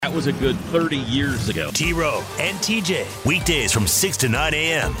That was a good 30 years ago. T-Row and TJ, weekdays from 6 to 9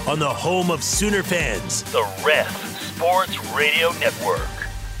 a.m. on the home of Sooner fans, the Ref Sports Radio Network.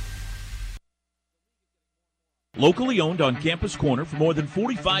 Locally owned on Campus Corner for more than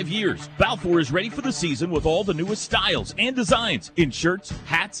 45 years, Balfour is ready for the season with all the newest styles and designs in shirts,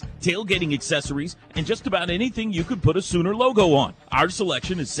 hats, tailgating accessories, and just about anything you could put a Sooner logo on. Our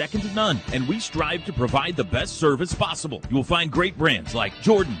selection is second to none, and we strive to provide the best service possible. You will find great brands like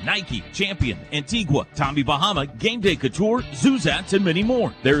Jordan, Nike, Champion, Antigua, Tommy Bahama, Game Day Couture, Zuzats, and many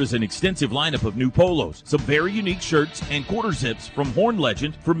more. There is an extensive lineup of new polos, some very unique shirts, and quarter zips from Horn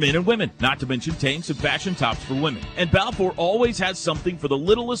Legend for men and women, not to mention tanks and fashion tops for women. And Balfour always has something for the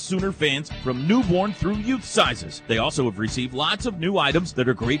littlest Sooner fans from newborn through youth sizes. They also have received lots of new items that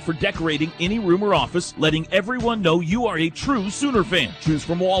are great for decorating any room or office, letting everyone know you are a true Sooner fan. Choose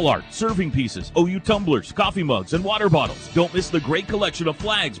from wall art, serving pieces, OU tumblers, coffee mugs, and water bottles. Don't miss the great collection of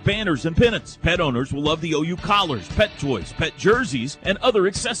flags, banners, and pennants. Pet owners will love the OU collars, pet toys, pet jerseys, and other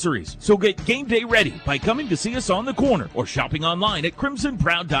accessories. So get game day ready by coming to see us on the corner or shopping online at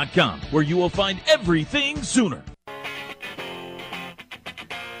crimsonproud.com, where you will find everything Sooner.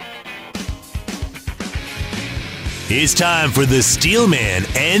 It's time for the Steelman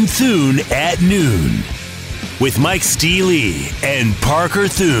and Thune at noon with Mike Steely and Parker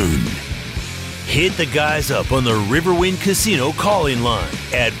Thune. Hit the guys up on the Riverwind Casino calling line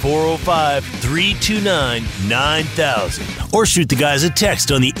at 405-329-9000 or shoot the guys a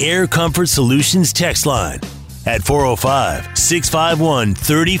text on the Air Comfort Solutions text line at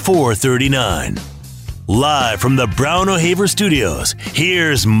 405-651-3439. Live from the Brown O'Haver Studios,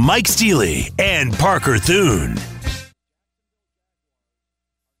 here's Mike Steely and Parker Thune.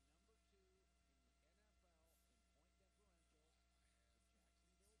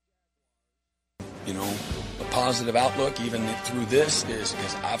 You know, a positive outlook even through this is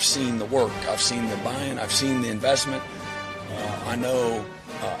I've seen the work, I've seen the buy-in, I've seen the investment. I know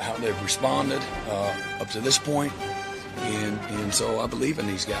how they've responded up to this point, and so I believe in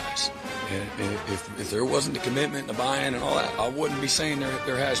these guys. And if there wasn't the commitment and the buy-in and all that, I wouldn't be saying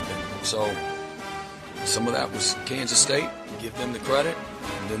there has been. So some of that was Kansas State, give them the credit,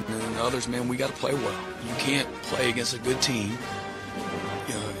 and then the others, man, we got to play well. You can't play against a good team.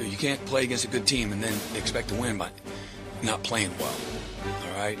 You can't play against a good team and then expect to win by not playing well,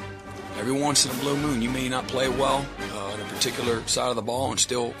 all right? Every once in a blue moon, you may not play well on a particular side of the ball and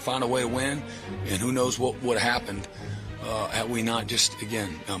still find a way to win, and who knows what would have happened had we not just,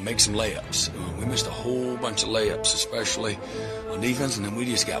 again, make some layups. We missed a whole bunch of layups, especially on defense, and then we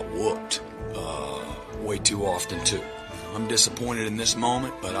just got whooped way too often, too. I'm disappointed in this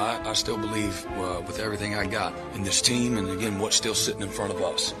moment, but I still believe with everything I got in this team and, again, what's still sitting in front of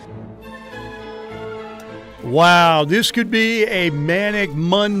us. Wow, this could be a manic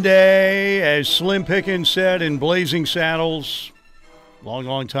Monday, as Slim Pickens said in Blazing Saddles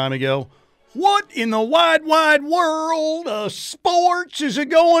long time ago. What in the wide world of sports is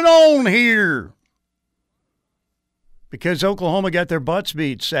going on here? Because Oklahoma got their butts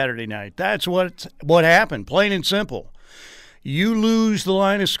beat Saturday night. That's what happened, plain and simple. You lose the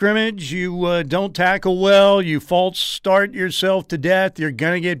line of scrimmage, you don't tackle well, you false start yourself to death, you're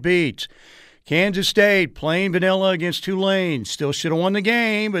going to get beat. Kansas State, plain vanilla against Tulane. Still should have won the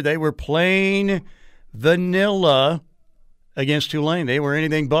game, but they were plain vanilla against Tulane. They were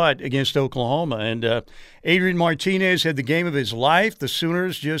anything but against Oklahoma. And Adrian Martinez had the game of his life. The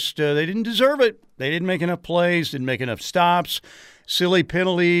Sooners just, they didn't deserve it. They didn't make enough plays, didn't make enough stops. Silly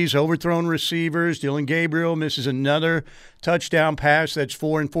penalties, overthrown receivers. Dillon Gabriel misses another touchdown pass. That's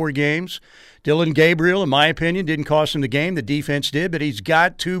 4 in 4 games. Dillon Gabriel, in my opinion, didn't cost him the game. The defense did, but he's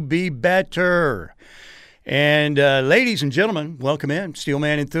got to be better. And ladies and gentlemen, welcome in.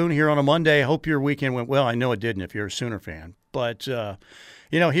 Steelman and Thune here on a Monday. I hope your weekend went well. I know it didn't if you're a Sooner fan. But,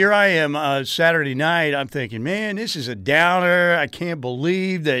 here I am Saturday night. I'm thinking, man, this is a downer. I can't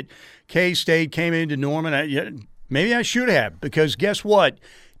believe that K-State came into Norman. Maybe I should have, because guess what?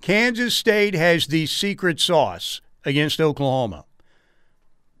 Kansas State has the secret sauce against Oklahoma.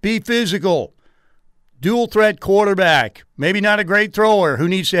 Be physical. Dual threat quarterback. Maybe not a great thrower who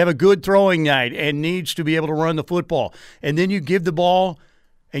needs to have a good throwing night and needs to be able to run the football. And then you give the ball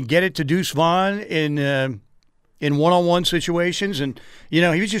and get it to Deuce Vaughn in one-on-one situations. And, he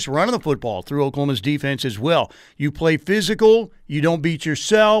was just running the football through Oklahoma's defense as well. You play physical. You don't beat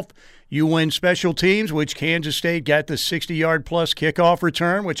yourself. You win special teams, which Kansas State got the 60-yard-plus kickoff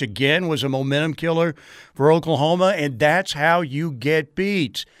return, which, again, was a momentum killer for Oklahoma, and that's how you get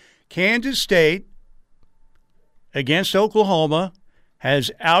beat. Kansas State, against Oklahoma, has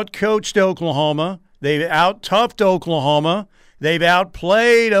outcoached Oklahoma. They've out-toughed Oklahoma. They've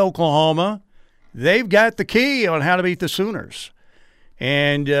outplayed Oklahoma. They've got the key on how to beat the Sooners.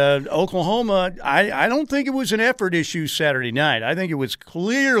 And Oklahoma, I don't think it was an effort issue Saturday night. I think it was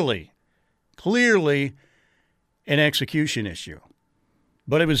clearly an execution issue.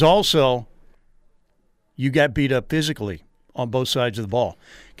 But it was also you got beat up physically on both sides of the ball.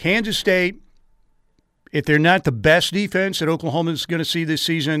 Kansas State, if they're not the best defense that Oklahoma is going to see this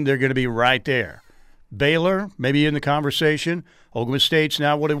season, they're going to be right there. Baylor, maybe in the conversation. Oklahoma State's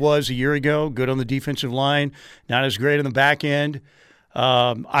not what it was a year ago. Good on the defensive line, not as great on the back end.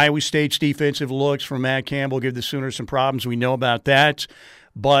 Iowa State's defensive looks from Matt Campbell give the Sooners some problems. We know about that.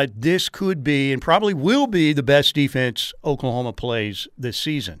 But this could be and probably will be the best defense Oklahoma plays this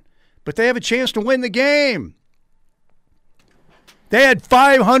season. But they have a chance to win the game. They had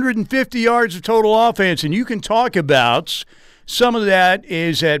 550 yards of total offense, and you can talk about some of that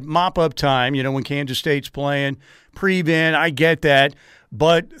is at mop-up time, when Kansas State's playing, prevent, I get that.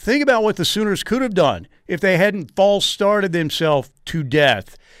 But think about what the Sooners could have done if they hadn't false started themselves to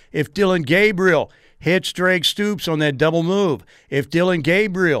death. If Dylan Gabriel hits Drake Stoops on that double move, if Dylan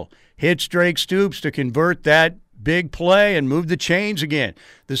Gabriel hits Drake Stoops to convert that big play and move the chains again,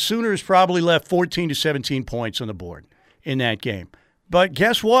 the Sooners probably left 14 to 17 points on the board in that game. But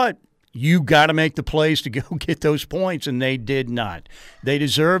guess what? You got to make the plays to go get those points, and they did not. They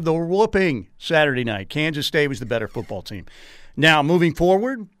deserved the whooping Saturday night. Kansas State was the better football team. Now, moving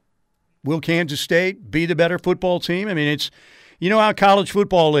forward, will Kansas State be the better football team? I mean, it's how college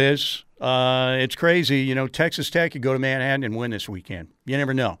football is. It's crazy. Texas Tech could go to Manhattan and win this weekend. You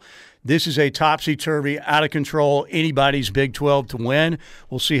never know. This is a topsy-turvy, out-of-control, anybody's Big 12 to win.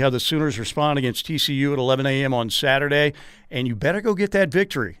 We'll see how the Sooners respond against TCU at 11 a.m. on Saturday, and you better go get that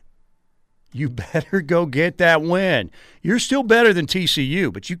victory. You better go get that win. You're still better than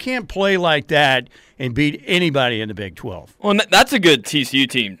TCU, but you can't play like that and beat anybody in the Big 12. Well, that's a good TCU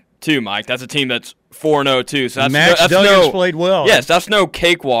team, too, Mike. That's a team that's 4-0, too. So Max Duggan's played well. Yes, that's no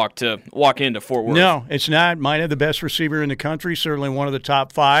cakewalk to walk into Fort Worth. No, it's not. Might have the best receiver in the country, certainly one of the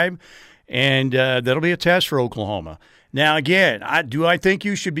top 5, and that'll be a test for Oklahoma. Now, again, do I think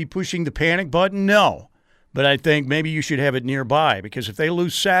you should be pushing the panic button? No. But I think maybe you should have it nearby, because if they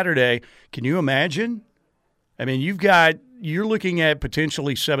lose Saturday, can you imagine? I mean, you're looking at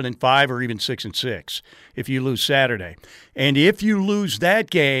potentially 7-5 or even 6-6 if you lose Saturday. And if you lose that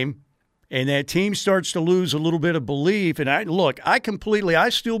game and that team starts to lose a little bit of belief, and I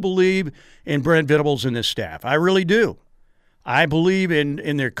still believe in Brent Venables and this staff. I really do. I believe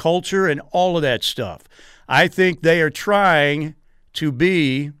in their culture and all of that stuff. I think they are trying to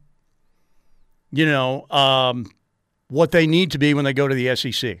be what they need to be when they go to the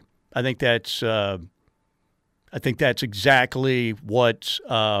SEC. I think that's exactly what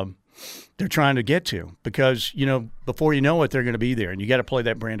they're trying to get to, because before you know it, they're going to be there, and you got to play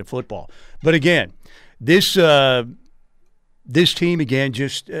that brand of football. But again, this team again,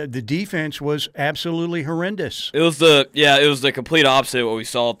 just the defense was absolutely horrendous. It was the complete opposite of what we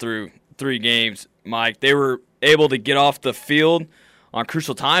saw through 3 games, Mike. They were able to get off the field on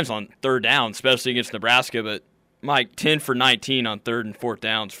crucial times on third down, especially against Nebraska. But, Mike, 10 for 19 on third and fourth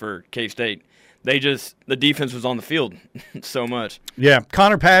downs for K-State. The defense was on the field so much. Yeah.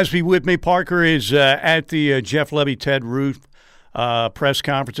 Connor Pasby with me. Parker is at the Jeff Levy, Ted Ruth press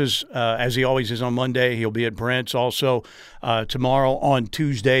conferences, as he always is on Monday. He'll be at Brent's also tomorrow on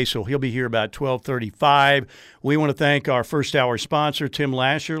Tuesday, so he'll be here about 12:35. We want to thank our first hour sponsor, Tim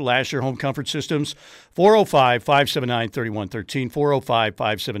Lasher, Lasher Home Comfort Systems, 405-579-3113,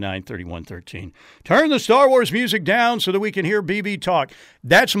 405-579-3113. Turn the Star Wars music down so that we can hear BB talk.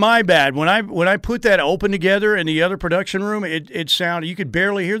 That's my bad. When I put that open together in the other production room, it sounded, you could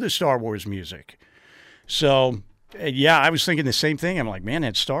barely hear the Star Wars music. So, yeah, I was thinking the same thing. I'm like, man,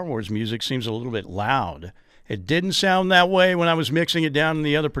 that Star Wars music seems a little bit loud. It didn't sound that way when I was mixing it down in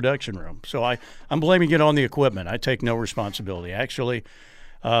the other production room. So I'm blaming it on the equipment. I take no responsibility. Actually,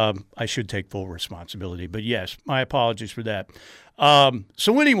 I should take full responsibility. But, yes, my apologies for that.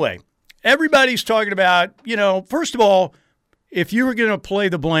 So, anyway, everybody's talking about, first of all, if you were going to play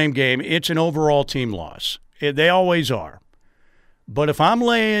the blame game, it's an overall team loss. They always are. But if I'm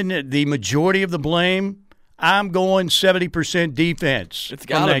laying the majority of the blame, I'm going 70% defense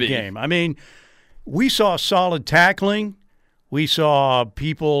from that game. I mean, we saw solid tackling. We saw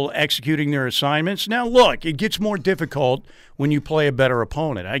people executing their assignments. Now, look, it gets more difficult when you play a better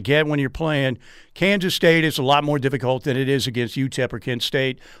opponent. I get when you're playing Kansas State, it's a lot more difficult than it is against UTEP or Kent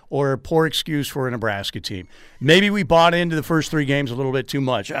State, or a poor excuse for a Nebraska team. Maybe we bought into the first 3 games a little bit too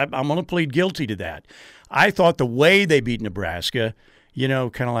much. I'm going to plead guilty to that. I thought the way they beat Nebraska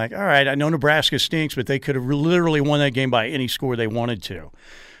kind of like, all right, I know Nebraska stinks, but they could have literally won that game by any score they wanted to.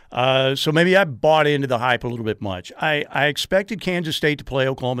 So maybe I bought into the hype a little bit much. I expected Kansas State to play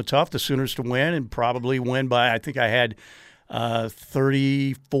Oklahoma tough, the Sooners to win, and probably win by, I think I had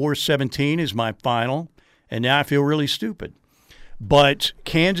 34-17 is my final, and now I feel really stupid. But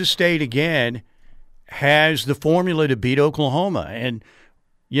Kansas State, again, has the formula to beat Oklahoma. And,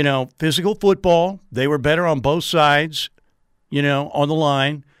 physical football, they were better on both sides, on the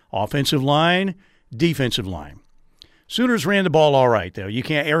line, offensive line, defensive line. Sooners ran the ball all right, though.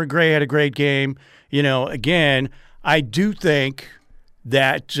 Eric Gray had a great game. Again, I do think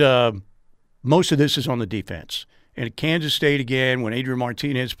that most of this is on the defense. And at Kansas State, again, when Adrian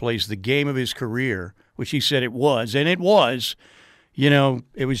Martinez plays the game of his career, which he said it was, and it was,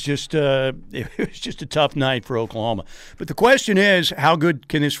 it was just a tough night for Oklahoma. But the question is, how good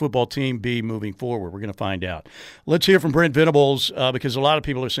can this football team be moving forward? We're going to find out. Let's hear from Brent Venables because a lot of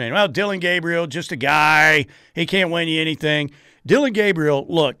people are saying, well, Dillon Gabriel, just a guy. He can't win you anything. Dillon Gabriel,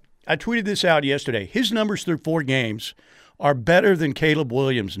 look, I tweeted this out yesterday. His numbers through 4 games are better than Caleb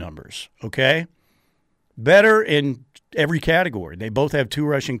Williams' numbers, okay? Better in every category. They both have 2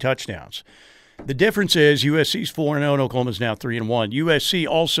 rushing touchdowns. The difference is USC's 4-0 and Oklahoma's now 3-1. USC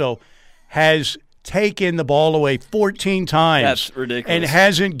also has taken the ball away 14 times. That's ridiculous. And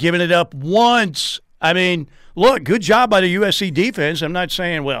hasn't given it up once. I mean, look, good job by the USC defense. I'm not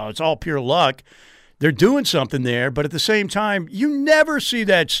saying, well, it's all pure luck. They're doing something there, but at the same time, you never see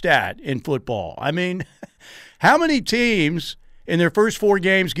that stat in football. I mean, how many teams in their first 4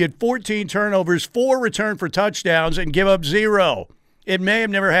 games get 14 turnovers, 4 return for touchdowns, and give up 0? It may have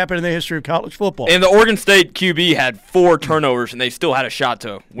never happened in the history of college football. And the Oregon State QB had 4 turnovers, and they still had a shot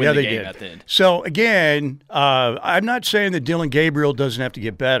to win the game at the end. So, again, I'm not saying that Dillon Gabriel doesn't have to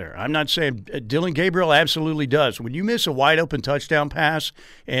get better. I'm not saying Dillon Gabriel absolutely does. When you miss a wide-open touchdown pass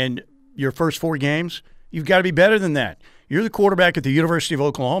in your first 4 games, you've got to be better than that. You're the quarterback at the University of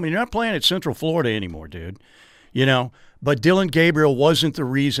Oklahoma. You're not playing at Central Florida anymore, dude. But Dillon Gabriel wasn't the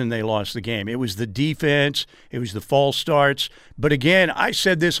reason they lost the game. It was the defense. It was the false starts. But again, I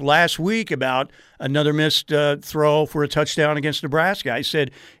said this last week about another missed throw for a touchdown against Nebraska. I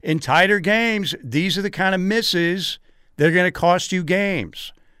said, in tighter games, these are the kind of misses that are going to cost you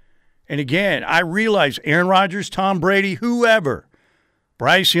games. And again, I realize Aaron Rodgers, Tom Brady, whoever,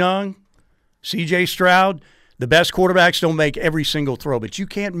 Bryce Young, C.J. Stroud, the best quarterbacks don't make every single throw, but you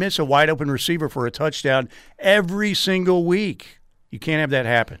can't miss a wide-open receiver for a touchdown every single week. You can't have that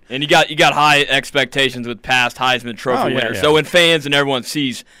happen. And you got high expectations with past Heisman Trophy winners. Yeah. So when fans and everyone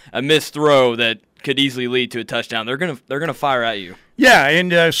sees a missed throw that could easily lead to a touchdown, they're gonna fire at you. Yeah,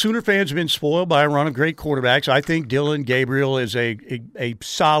 and Sooner fans have been spoiled by a run of great quarterbacks. I think Dillon Gabriel is a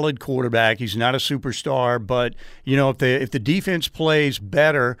solid quarterback. He's not a superstar, but if the defense plays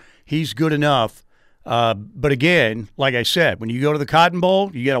better, he's good enough. But again, like I said, when you go to the Cotton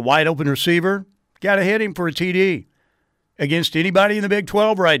Bowl, you get a wide-open receiver, got to hit him for a TD. Against anybody in the Big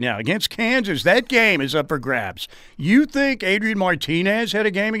 12 right now. Against Kansas, that game is up for grabs. You think Adrian Martinez had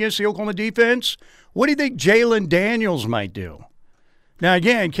a game against the Oklahoma defense? What do you think Jalen Daniels might do? Now,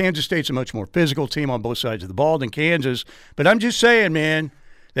 again, Kansas State's a much more physical team on both sides of the ball than Kansas, but I'm just saying, man,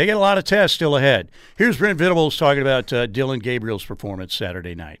 they got a lot of tests still ahead. Here's Brent Venables talking about Dillon Gabriel's performance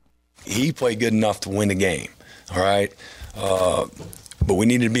Saturday night. He played good enough to win the game, all right? But we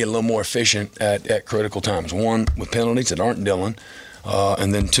needed to be a little more efficient at critical times. 1, with penalties that aren't Dillon.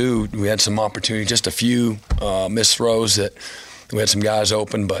 And then 2, we had some opportunity, just a few missed throws that we had some guys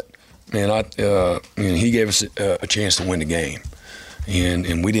open. But, man, he gave us a chance to win the game.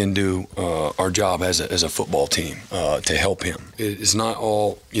 And we didn't do our job as a football team to help him. It's not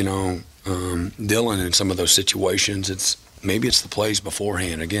all, Dillon in some of those situations. Maybe it's the plays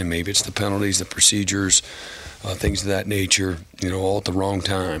beforehand. Again, maybe it's the penalties, the procedures, things of that nature, all at the wrong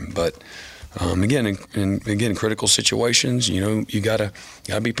time. But again, in critical situations, you gotta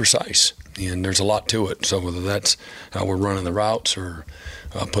be precise, and there's a lot to it. So whether that's how we're running the routes or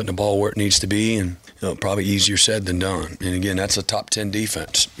putting the ball where it needs to be, and probably easier said than done. And again, that's a top 10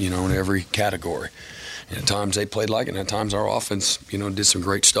 defense, in every category. And at times they played like it, and at times our offense, did some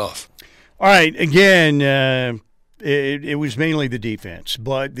great stuff. All right, again. It was mainly the defense.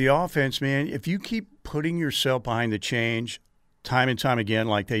 But the offense, man, if you keep putting yourself behind the change time and time again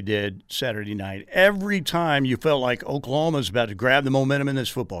like they did Saturday night, every time you felt like Oklahoma's about to grab the momentum in this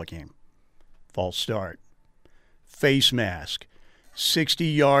football game, false start, face mask,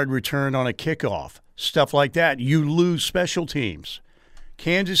 60-yard return on a kickoff, stuff like that, you lose special teams.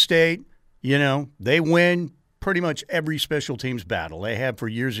 Kansas State, they win pretty much every special teams battle. They have for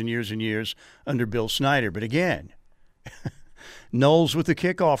years and years and years under Bill Snyder. But again, Knowles with the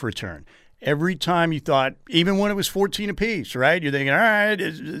kickoff return. Every time you thought, even when it was 14 apiece, right? You're thinking, all right,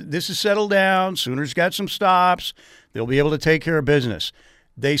 this is settled down. Sooners got some stops. They'll be able to take care of business.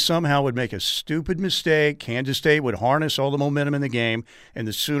 They somehow would make a stupid mistake. Kansas State would harness all the momentum in the game, and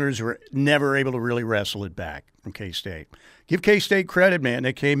the Sooners were never able to really wrestle it back from K-State. Give K-State credit, man.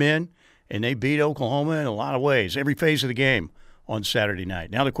 They came in, and they beat Oklahoma in a lot of ways, every phase of the game on Saturday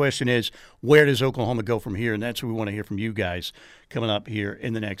night. Now the question is, where does Oklahoma go from here? And that's what we want to hear from you guys coming up here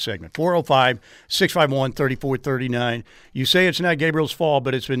in the next segment. 405-651-3439. You say it's not Gabriel's fault,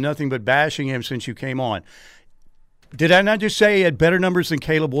 but it's been nothing but bashing him since you came on. Did I not just say he had better numbers than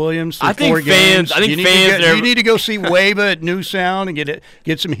Caleb Williams? I think fans. You need to go see Wava at New Sound and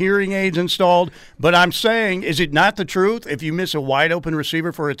get some hearing aids installed. But I'm saying, is it not the truth if you miss a wide open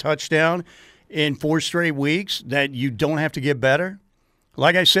receiver for a touchdown in 4 straight weeks that you don't have to get better?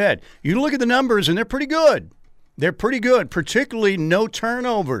 Like I said, you look at the numbers and they're pretty good. They're pretty good, particularly no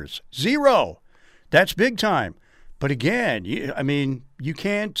turnovers, 0. That's big time. But again, you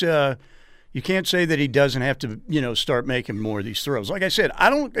can't. You can't say that he doesn't have to, start making more of these throws. Like I said, I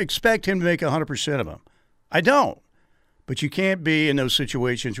don't expect him to make 100% of them. I don't. But you can't be in those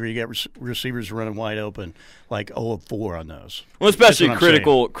situations where you get receivers running wide open, like 0 of 4 on those. Well, especially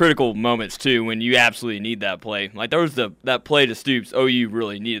critical moments, too, when you absolutely need that play. Like there was that play to Stoops. OU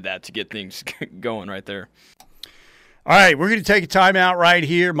really needed that to get things going right there. All right, we're going to take a timeout right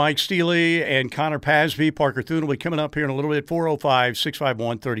here. Mike Steely and Connor Pasby. Parker Thune will be coming up here in a little bit.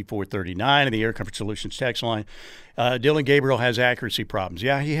 405-651-3439 and the Air Comfort Solutions text line. Dillon Gabriel has accuracy problems.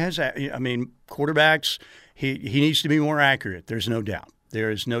 Yeah, he has. Quarterbacks, he needs to be more accurate. There's no doubt.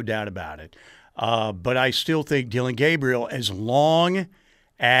 There is no doubt about it. But I still think Dillon Gabriel, as long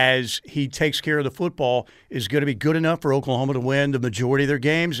as he takes care of the football, is going to be good enough for Oklahoma to win the majority of their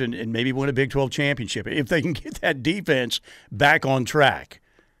games and maybe win a Big 12 championship if they can get that defense back on track.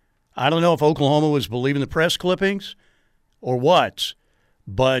 I don't know if Oklahoma was believing the press clippings or what,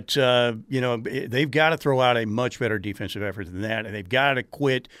 but they've got to throw out a much better defensive effort than that, and they've got to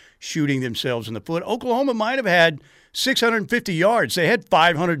quit shooting themselves in the foot. Oklahoma might have had 650 yards. They had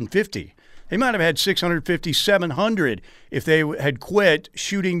 550. They might have had 650, 700 if they had quit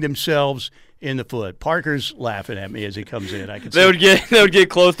shooting themselves in the foot. Parker's laughing at me as he comes in. I can they would get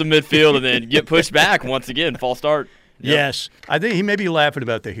close to midfield and then get pushed back once again. False start. Yep. Yes, I think he may be laughing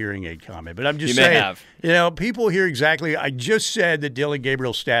about the hearing aid comment, but I'm just saying. People hear exactly. I just said that Dillon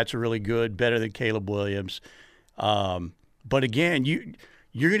Gabriel's stats are really good, better than Caleb Williams. But again,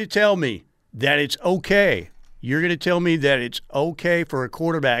 you're going to tell me that it's okay. You're going to tell me that it's okay for a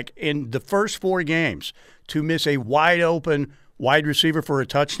quarterback in the first 4 games to miss a wide-open wide receiver for a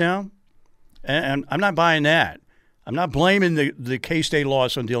touchdown? And I'm not buying that. I'm not blaming the K-State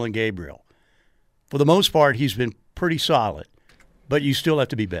loss on Dillon Gabriel. For the most part, he's been pretty solid, but you still have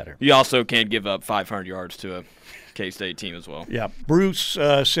to be better. You also can't give up 500 yards to a K-State team as well. Yeah. Bruce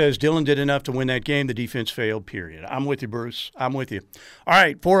says Dillon did enough to win that game. The defense failed, period. I'm with you, Bruce. I'm with you. All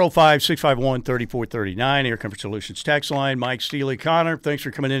right, 405-651-3439, Air Comfort Solutions text line. Mike Steely, Connor, thanks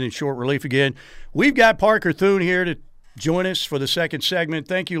for coming in short relief again. We've got Parker Thune here to join us for the second segment.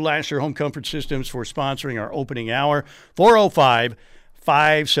 Thank you, Lasher Home Comfort Systems, for sponsoring our opening hour.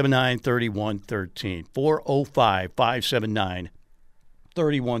 405-579-3113.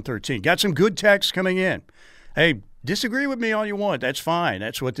 405-579-3113. Got some good texts coming in. Hey, disagree with me all you want. That's fine.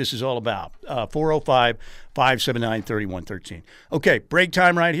 That's what this is all about. 405-579-3113. Okay, break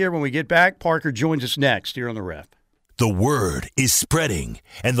time right here. When we get back, Parker joins us next here on The Ref. The word is spreading,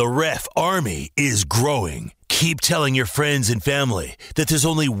 and the Ref Army is growing. Keep telling your friends and family that there's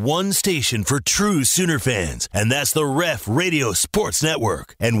only one station for true Sooner fans, and that's the Ref Radio Sports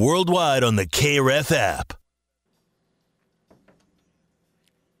Network, and worldwide on the KREF app.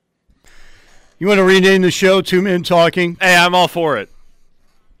 You want to rename the show Two Men Talking? Hey, I'm all for it.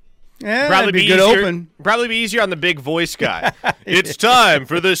 Yeah, probably be good open. Probably be easier on the big voice guy. It's time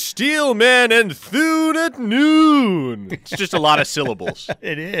for the Steelman and Thune at noon. It's just a lot of syllables.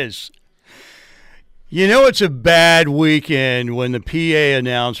 It is. You know it's a bad weekend when the PA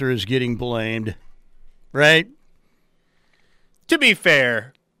announcer is getting blamed, right? To be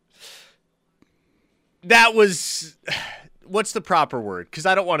fair, that was... What's the proper word? Because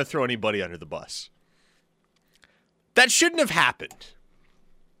I don't want to throw anybody under the bus. That shouldn't have happened.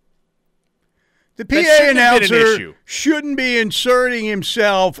 The PA announcer shouldn't be inserting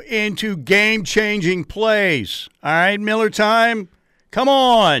himself into game-changing plays. All right, Miller time? Come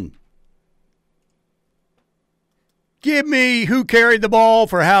on. Give me who carried the ball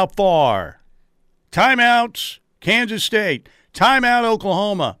for how far. Timeouts, Kansas State. Timeout,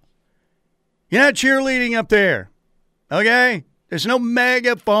 Oklahoma. You're not cheerleading up there. Okay? There's no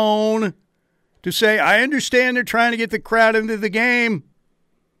megaphone to say, I understand they're trying to get the crowd into the game.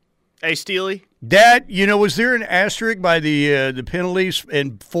 Hey, Steely. Dad, was there an asterisk by the penalties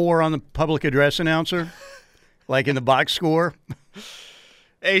and 4 on the public address announcer? Like in the box score?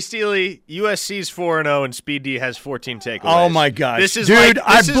 Hey, Steely, USC's 4-0 and Speed D has 14 takeaways. Oh, my gosh. Dude,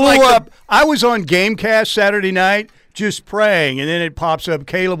 I blew up. I was on Gamecast Saturday night just praying, and then it pops up,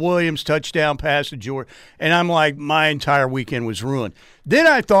 Caleb Williams, touchdown pass to Georgia. And I'm like, my entire weekend was ruined. Then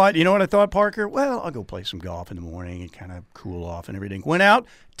I thought, you know what I thought, Parker? Well, I'll go play some golf in the morning and kind of cool off and everything. Went out,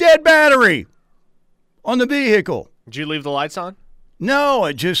 dead battery on the vehicle. Did you leave the lights on?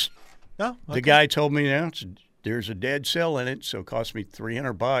 No, the Okay. guy told me, there's a dead cell in it, so it cost me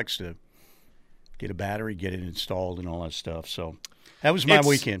 $300 to get a battery, get it installed, and all that stuff. So that was my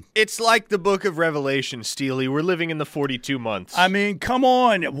weekend. It's like the book of Revelation, Steely. We're living in the 42 months. I mean, come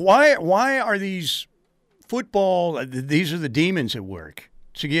on. Why are these football – these are the demons at work.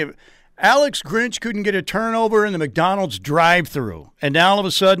 Alex Grinch couldn't get a turnover in the McDonald's drive-thru, and now all of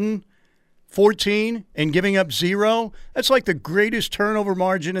a sudden 14 and giving up 0? That's like the greatest turnover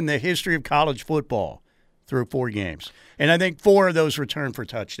margin in the history of college football through 4 games. And I think 4 of those returned for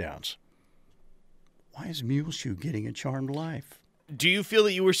touchdowns. Why is Muleshoe getting a charmed life? Do you feel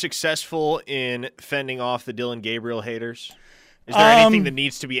that you were successful in fending off the Dylan Gabriel haters? Is there anything that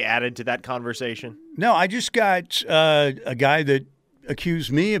needs to be added to that conversation? No, I just got a guy that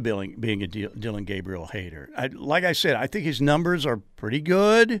accused me of being a Dylan Gabriel hater. Like I said, I think his numbers are pretty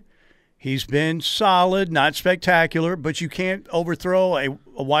good. He's been solid, not spectacular, but you can't overthrow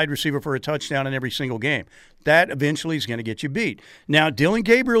a wide receiver for a touchdown in every single game. That eventually is going to get you beat. Now, Dylan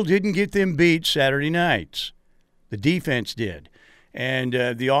Gabriel didn't get them beat Saturday nights. The defense did. And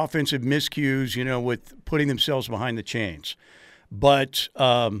the offensive miscues, with putting themselves behind the chains. But,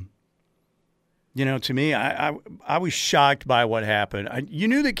 to me, I was shocked by what happened. You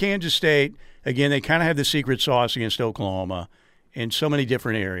knew that Kansas State, again, they kind of have the secret sauce against Oklahoma in so many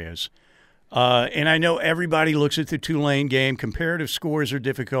different areas. And I know everybody looks at the Tulane game. Comparative scores are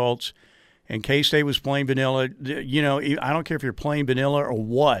difficult. And K-State was playing vanilla. I don't care if you're playing vanilla or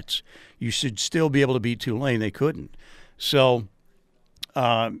what. You should still be able to beat Tulane. They couldn't. So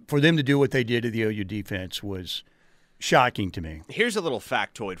for them to do what they did to the OU defense was shocking to me. Here's a little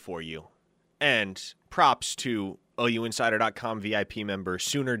factoid for you. And props to OUinsider.com VIP member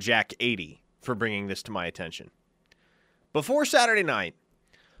Sooner Jack 80 for bringing this to my attention. Before Saturday night,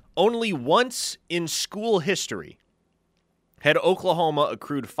 only once in school history had Oklahoma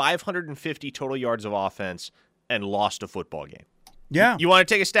accrued 550 total yards of offense and lost a football game. Yeah. You want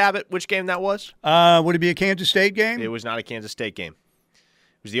to take a stab at which game that was? Would it be a Kansas State game? It was not a Kansas State game.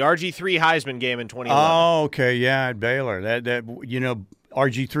 It was the RG3 Heisman game in 2011. Oh, okay. Yeah, at Baylor. That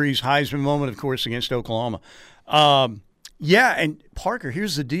RG3's Heisman moment, of course, against Oklahoma. Yeah, and Parker,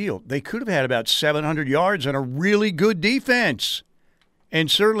 here's the deal. They could have had about 700 yards and a really good defense and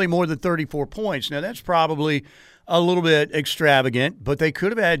certainly more than 34 points. Now, that's probably a little bit extravagant, but they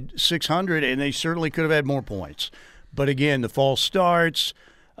could have had 600, and they certainly could have had more points. But, again, the false starts,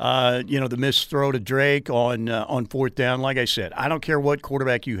 the missed throw to Drake on fourth down. Like I said, I don't care what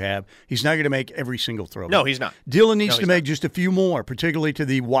quarterback you have. He's not going to make every single throw. No, he's not. Dylan needs to make just a few more, particularly to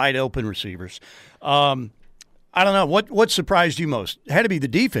the wide-open receivers. I don't know. What surprised you most? It had to be the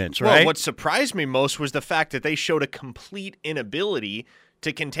defense, right? Well, what surprised me most was the fact that they showed a complete inability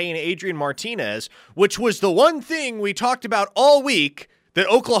to contain Adrian Martinez, which was the one thing we talked about all week that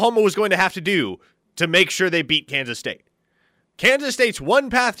Oklahoma was going to have to do to make sure they beat Kansas State. Kansas State's one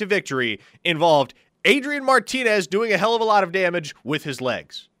path to victory involved Adrian Martinez doing a hell of a lot of damage with his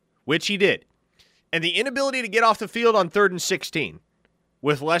legs, which he did, and the inability to get off the field on 3rd and 16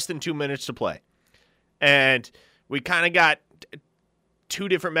 with less than 2 minutes to play. And we kind of got 2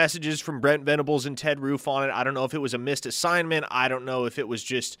 different messages from Brent Venables and Ted Roof on it. I don't know if it was a missed assignment. I don't know if it was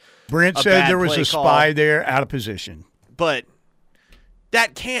just Brent said there was a spy there out of position. But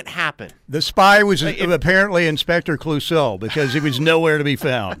that can't happen. The spy was apparently Inspector Clouseau because he was nowhere to be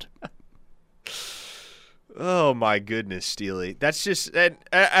found. Oh, my goodness, Steely. That's just – and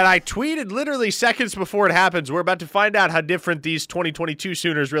I tweeted literally seconds before it happens, we're about to find out how different these 2022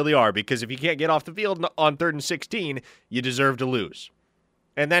 Sooners really are, because if you can't get off the field on 3rd and 16, you deserve to lose.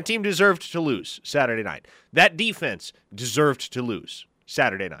 And that team deserved to lose Saturday night. That defense deserved to lose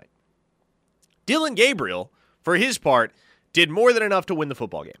Saturday night. Dylan Gabriel, for his part, did more than enough to win the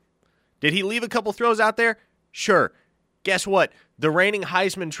football game. Did he leave a couple throws out there? Sure. Guess what? The reigning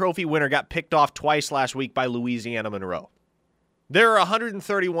Heisman Trophy winner got picked off twice last week by Louisiana Monroe. There are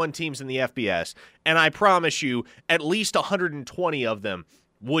 131 teams in the FBS, and I promise you at least 120 of them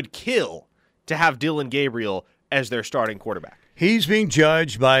would kill to have Dylan Gabriel as their starting quarterback. He's being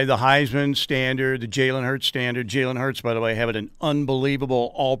judged by the Heisman standard, the Jalen Hurts standard. Jalen Hurts, by the way, having an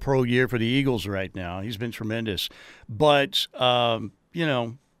unbelievable all-pro year for the Eagles right now. He's been tremendous. But,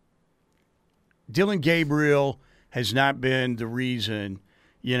 Dylan Gabriel has not been the reason,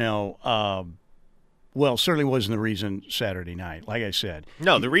 certainly wasn't the reason Saturday night, like I said.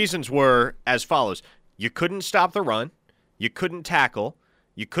 No, the reasons were as follows. You couldn't stop the run. You couldn't tackle.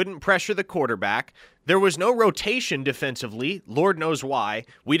 You couldn't pressure the quarterback. There was no rotation defensively. Lord knows why.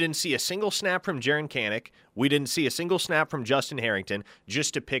 We didn't see a single snap from Jaren Kanak. We didn't see a single snap from Justin Harrington,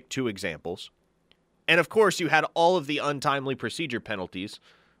 just to pick two examples. And, of course, you had all of the untimely procedure penalties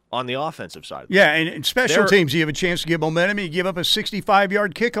on the offensive side. Yeah, and in special teams, you have a chance to get momentum, and you give up a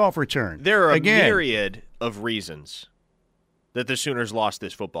 65-yard kickoff return. There are a myriad of reasons that the Sooners lost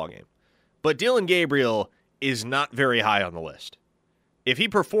this football game. But Dylan Gabriel is not very high on the list. If he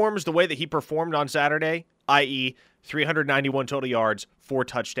performs the way that he performed on Saturday, i.e., 391 total yards, 4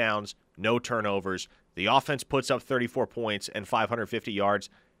 touchdowns, no turnovers, the offense puts up 34 points and 550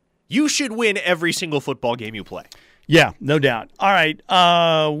 yards, you should win every single football game you play. Yeah, no doubt. All right,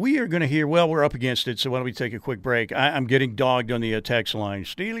 we are going to hear, we're up against it, so why don't we take a quick break? I'm getting dogged on the text line.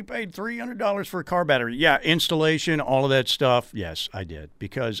 Steely paid $300 for a car battery. Yeah, installation, all of that stuff. Yes, I did,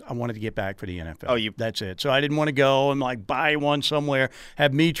 because I wanted to get back for the NFL. Oh, That's it. So I didn't want to go and, buy one somewhere,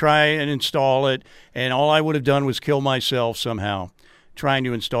 have me try and install it, and all I would have done was kill myself somehow trying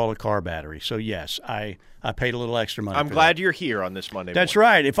to install a car battery. So, yes, I paid a little extra money. I'm glad you're here on this Monday morning. That's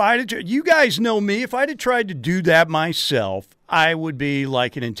right. You guys know me. If I'd have tried to do that myself, I would be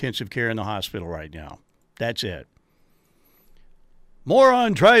like in intensive care in the hospital right now. That's it.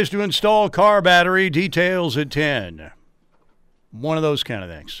 Moron tries to install car battery. Details at 10. One of those kind of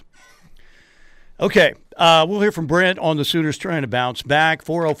things. Okay, we'll hear from Brent on the Sooners trying to bounce back.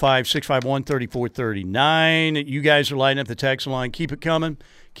 405-651-3439. You guys are lighting up the text line. Keep it coming.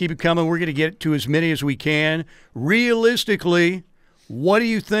 Keep it coming. We're going to get to as many as we can. Realistically, what do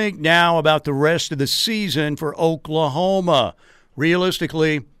you think now about the rest of the season for Oklahoma?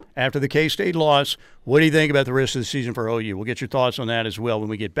 Realistically, after the K-State loss, what do you think about the rest of the season for OU? We'll get your thoughts on that as well when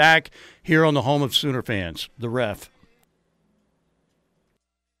we get back here on the home of Sooner fans, The Ref.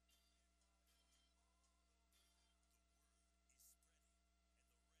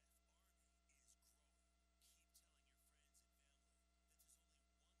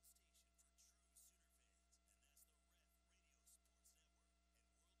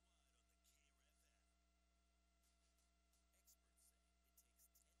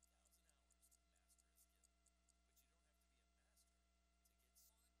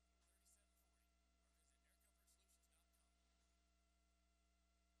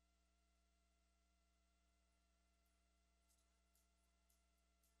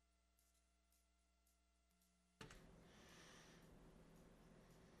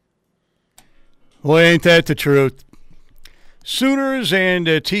 Well, ain't that the truth? Sooners and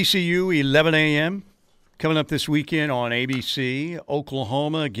TCU, 11 a.m. coming up this weekend on ABC.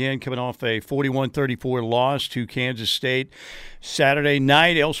 Oklahoma, again, coming off a 41-34 loss to Kansas State Saturday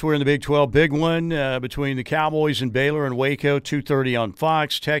night. Elsewhere in the Big 12, big one between the Cowboys and Baylor and Waco, 2:30 on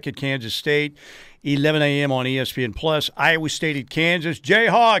Fox. Tech at Kansas State, 11 a.m. on ESPN+. Iowa State at Kansas.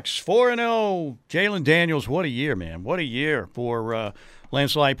 Jayhawks, 4-0. Jalen Daniels, what a year, man. What a year for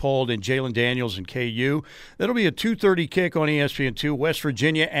Lance Leipold and Jalen Daniels and KU. That'll be a 2:30 kick on ESPN2. West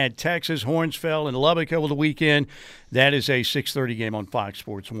Virginia at Texas. Horns fell in Lubbock over the weekend. That is a 6:30 game on Fox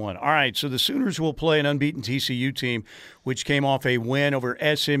Sports 1. All right, so the Sooners will play an unbeaten TCU team, which came off a win over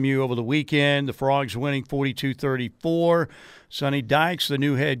SMU over the weekend. The Frogs winning 42-34. Sonny Dykes, the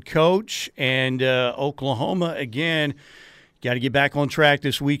new head coach, and Oklahoma, again, got to get back on track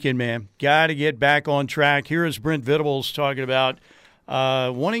this weekend, man. Got to get back on track. Here is Brent Venables talking about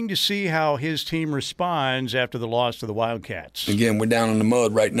wanting to see how his team responds after the loss to the Wildcats. Again, we're down in the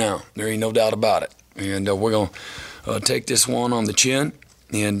mud right now. There ain't no doubt about it. And we're going to take this one on the chin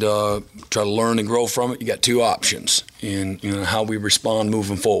and try to learn and grow from it. You got two options in how we respond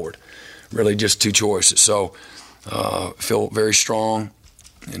moving forward. Really just two choices. So feel very strong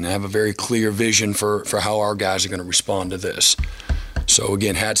and have a very clear vision for how our guys are going to respond to this. So,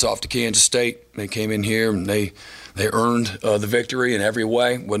 again, hats off to Kansas State. They came in here and they earned the victory in every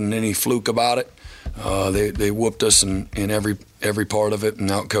way. Wasn't any fluke about it. They whooped us in every part of it and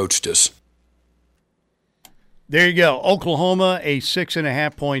outcoached us. There you go. Oklahoma, a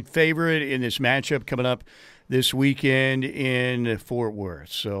 6.5-point favorite in this matchup coming up this weekend in Fort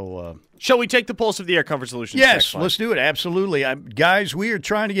Worth. So, shall we take the pulse of the Air Comfort Solutions? Yes, let's do it. Absolutely. Guys, we are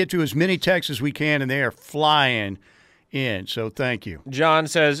trying to get to as many texts as we can, and they are flying in. So thank you. John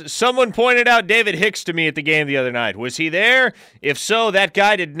says, someone pointed out David Hicks to me at the game the other night. Was he there? If so, that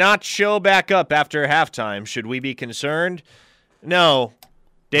guy did not show back up after halftime. Should we be concerned? No,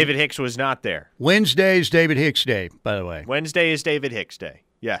 David Hicks was not there. Wednesday is David Hicks Day, by the way. Wednesday is David Hicks Day.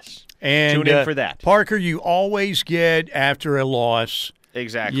 Yes. And tune in for that. Parker, you always get after a loss.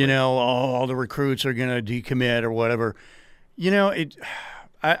 Exactly. You know, all the recruits are going to decommit or whatever. You know,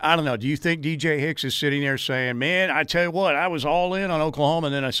 I don't know. Do you think DJ Hicks is sitting there saying, man, I tell you what, I was all in on Oklahoma,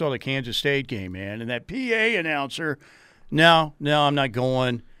 and then I saw the Kansas State game, man. And that PA announcer, no, I'm not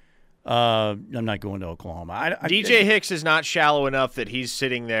going. I'm not going to Oklahoma. DJ Hicks is not shallow enough that he's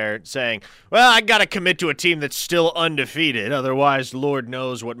sitting there saying, well, I got to commit to a team that's still undefeated. Otherwise, Lord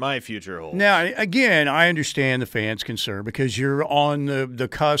knows what my future holds. Now, again, I understand the fans' concern because you're on the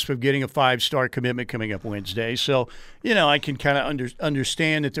cusp of getting a 5-star commitment coming up Wednesday. So, you know, I can kind of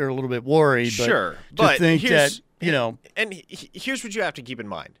understand that they're a little bit worried. But sure. But think that, you know. And here's what you have to keep in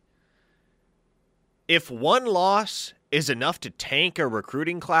mind. If one loss is enough to tank a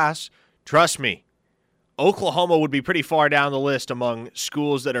recruiting class, trust me, Oklahoma would be pretty far down the list among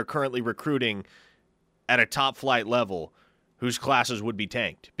schools that are currently recruiting at a top flight level whose classes would be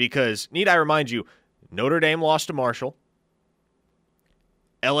tanked. Because, need I remind you, Notre Dame lost to Marshall,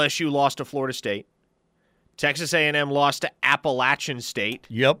 LSU lost to Florida State, Texas A&M lost to Appalachian State.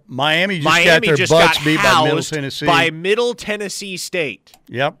 Yep, Miami got their butts beat by Middle Tennessee. By Middle Tennessee State.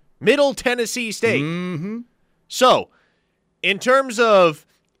 Yep. Middle Tennessee State. Mm-hmm. So, in terms of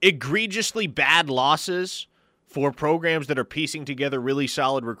egregiously bad losses for programs that are piecing together really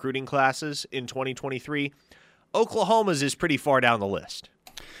solid recruiting classes in 2023, Oklahoma's is pretty far down the list.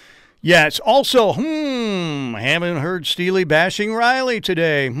 Yeah, it's also, haven't heard Steely bashing Riley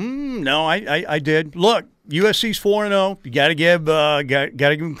today. No, I did. Look, USC's 4-0. You got to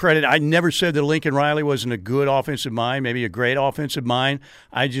give him credit. I never said that Lincoln Riley wasn't a good offensive mind, maybe a great offensive mind.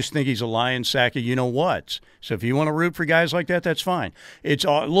 I just think he's a lion sack of you-know-whats. So if you want to root for guys like that, that's fine.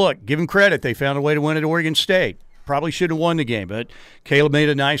 Look, give him credit. They found a way to win at Oregon State. Probably should have won the game, but Caleb made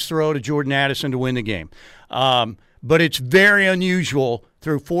a nice throw to Jordan Addison to win the game. But it's very unusual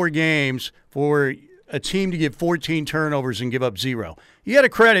through 4 games for a team to get 14 turnovers and give up 0. You got to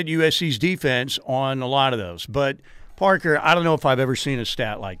credit USC's defense on a lot of those. But, Parker, I don't know if I've ever seen a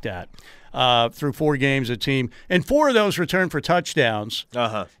stat like that. Through 4 games, a team. And 4 of those returned for touchdowns.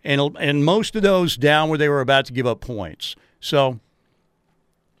 Uh-huh. And most of those down where they were about to give up points. So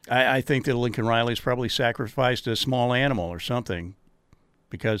I think that Lincoln Riley's probably sacrificed a small animal or something.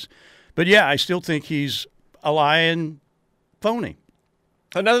 But, yeah, I still think he's a lying phony.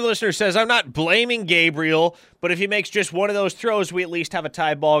 Another listener says, I'm not blaming Gabriel, but if he makes just one of those throws, we at least have a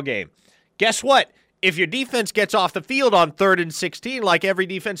tie ball game. Guess what? If your defense gets off the field on 3rd and 16, like every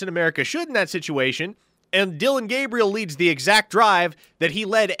defense in America should in that situation, and Dylan Gabriel leads the exact drive that he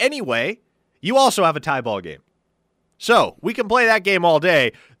led anyway, you also have a tie ball game. So, we can play that game all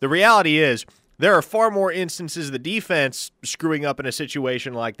day. The reality is, there are far more instances of the defense screwing up in a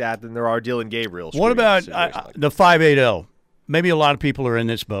situation like that than there are Dylan Gabriel. What about the 5-8-0? Maybe a lot of people are in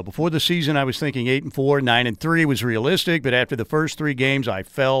this boat. Before the season, I was thinking 8-4, 9-3 was realistic, but after the first 3 games, I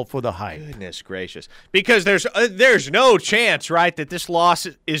fell for the hype. Goodness gracious. Because there's no chance, right, that this loss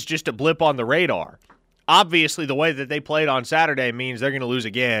is just a blip on the radar. Obviously, the way that they played on Saturday means they're going to lose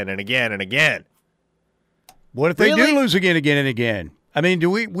again and again and again. What if they do lose again and again? I mean, do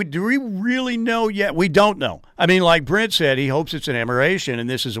we really know yet? We don't know. I mean, like Brent said, he hopes it's an aberration and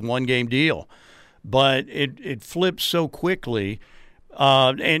this is a 1-game deal. But it flips so quickly.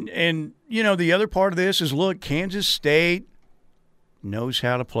 And you know, the other part of this is, look, Kansas State knows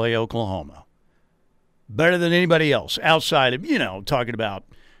how to play Oklahoma better than anybody else outside of, you know, talking about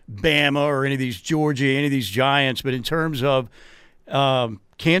Bama or any of these Georgia, any of these giants. But in terms of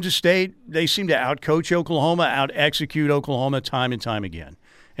Kansas State, they seem to outcoach Oklahoma, out-execute Oklahoma time and time again.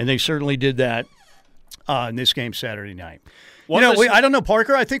 And they certainly did that in this game Saturday night. I don't know,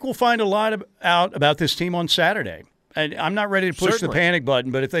 Parker. I think we'll find a lot out about this team on Saturday. And I'm not ready to push the panic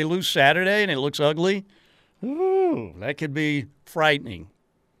button, but if they lose Saturday and it looks ugly, that could be frightening.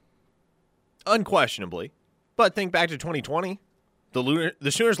 Unquestionably. But think back to 2020.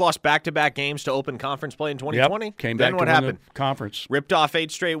 The Sooners lost back-to-back games to open conference play in 2020. Yep, came back then what to happened? The conference. Ripped off 8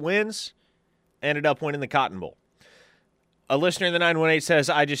 straight wins, ended up winning the Cotton Bowl. A listener in the 918 says,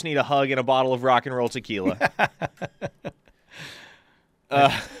 I just need a hug and a bottle of rock and roll tequila.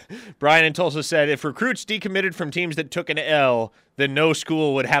 Brian in Tulsa said, if recruits decommitted from teams that took an L, then no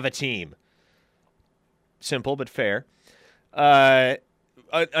school would have a team. Simple but fair.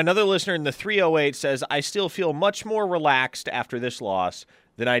 Another listener in the 308 says, I still feel much more relaxed after this loss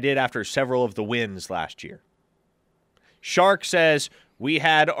than I did after several of the wins last year. Shark says, we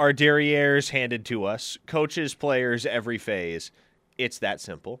had our derrieres handed to us. Coaches, players, every phase. It's that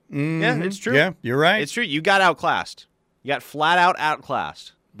simple. Mm-hmm. Yeah, it's true. Yeah, you're right. It's true. You got outclassed. You got flat out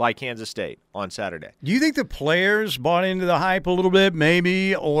outclassed by Kansas State on Saturday. Do you think the players bought into the hype a little bit,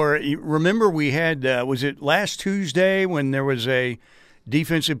 maybe? Or remember we had, was it last Tuesday when there was a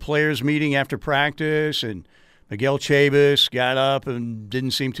defensive players meeting after practice and Miguel Chavis got up and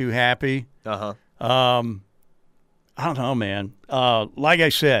didn't seem too happy? Uh-huh. I don't know, man. Like I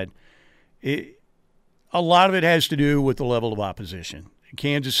said, a lot of it has to do with the level of opposition.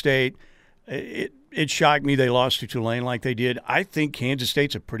 Kansas State, it shocked me they lost to Tulane like they did. I think Kansas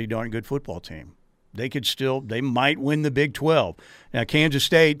State's a pretty darn good football team. They might win the Big 12. Now, Kansas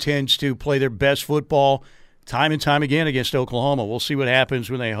State tends to play their best football time and time again against Oklahoma. We'll see what happens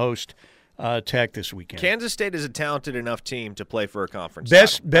when they host Tech this weekend. Kansas State is a talented enough team to play for a conference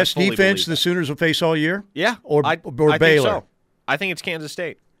Best title. defense the Sooners will face all year? Yeah. Or I Baylor? think so. I think it's Kansas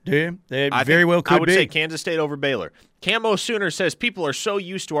State. Do you? They I very well could be. I would say Kansas State over Baylor. Camo Sooner says people are so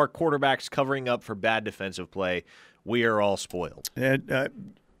used to our quarterbacks covering up for bad defensive play. We are all spoiled.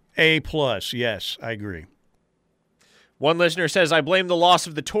 A+, yes, I agree. One listener says, I blame the loss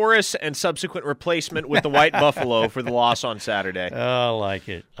of the Taurus and subsequent replacement with the White Buffalo for the loss on Saturday. I like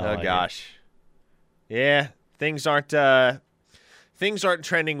it. Gosh. Yeah, things aren't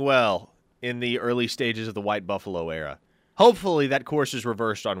trending well in the early stages of the White Buffalo era. Hopefully that course is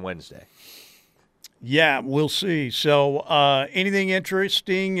reversed on Wednesday. Yeah, we'll see. So anything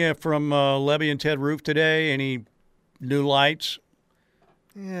interesting from Levy and Ted Roof today? Any new lights?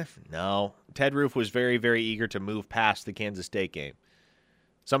 No. Ted Roof was very, very eager to move past the Kansas State game.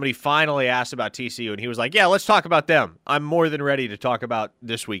 Somebody finally asked about TCU, and he was like, yeah, let's talk about them. I'm more than ready to talk about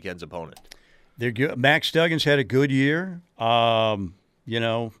this weekend's opponent. They're good. Max Duggan's had a good year.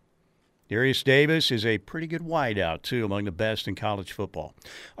 Darius Davis is a pretty good wideout, too, among the best in college football.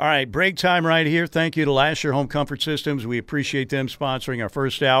 All right, break time right here. Thank you to Lasher Home Comfort Systems. We appreciate them sponsoring our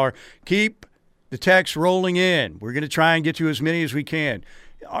first hour. Keep the texts rolling in. We're going to try and get to as many as we can.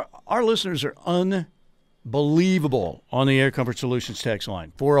 Our listeners are unbelievable on the Air Comfort Solutions text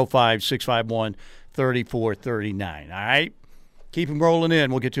line, 405-651-3439. All right? Keep them rolling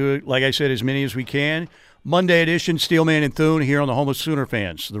in. We'll get to it, like I said, as many as we can. Monday edition, Steelman and Thune here on the home of Sooner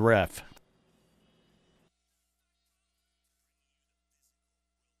fans, The Ref.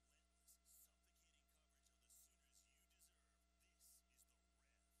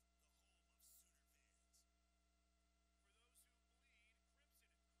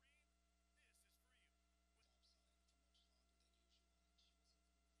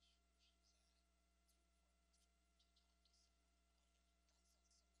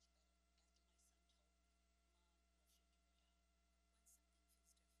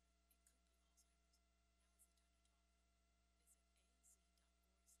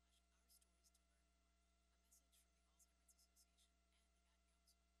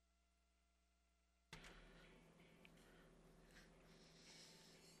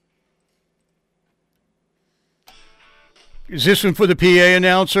 Is this one for the PA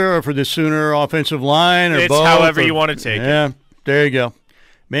announcer or for the Sooner offensive line or it's both? However you want to take it. Yeah, there you go.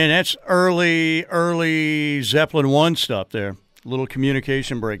 Man, that's early Zeppelin 1 stuff there. Little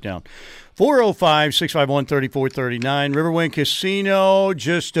communication breakdown. 405-651-3439. Riverwind Casino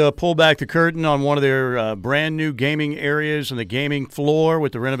just pulled back the curtain on one of their brand new gaming areas on the gaming floor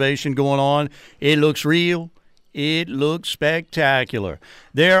with the renovation going on. It looks real. It looks spectacular.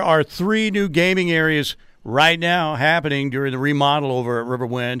 There are 3 new gaming areas right now happening during the remodel over at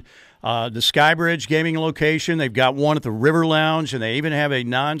Riverwind. The Skybridge gaming location, they've got one at the River Lounge, and they even have a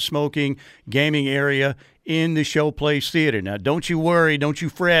non-smoking gaming area in the Showplace Theater. Now, don't you worry, don't you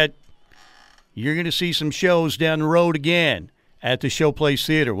fret. You're going to see some shows down the road again at the Showplace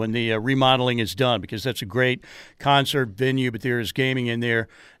Theater when the remodeling is done, because that's a great concert venue, but there is gaming in there,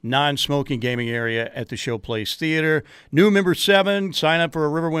 non-smoking gaming area at the Showplace Theater. New member 7, sign up for a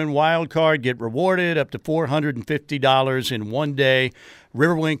Riverwind Wild Card, get rewarded up to $450 in one day.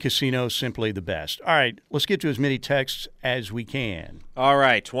 Riverwind Casino, simply the best. All right, let's get to as many texts as we can. All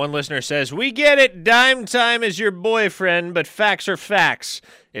right, one listener says, we get it, Dime Time is your boyfriend, but facts are facts.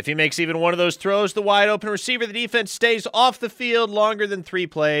 If he makes even one of those throws, the wide open receiver, the defense stays off the field longer than 3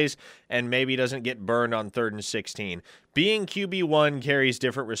 plays and maybe doesn't get burned on 3rd and 16. Being QB1 carries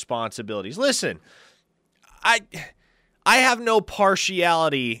different responsibilities. Listen, I have no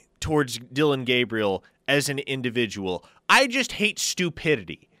partiality towards Dillon Gabriel as an individual. I just hate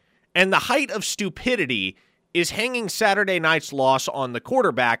stupidity. And the height of stupidity is hanging Saturday night's loss on the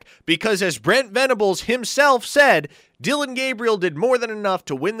quarterback because, as Brent Venables himself said, Dillon Gabriel did more than enough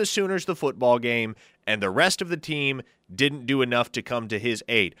to win the Sooners the football game, and the rest of the team didn't do enough to come to his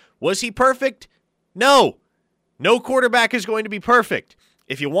aid. Was he perfect? No. No quarterback is going to be perfect.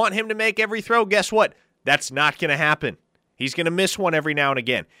 If you want him to make every throw, guess what? That's not going to happen. He's going to miss one every now and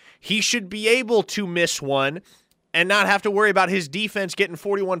again. He should be able to miss one and not have to worry about his defense getting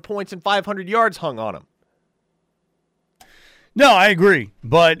 41 points and 500 yards hung on him. No, I agree.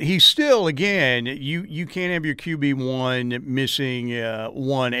 But he's still, again, you can't have your QB1 missing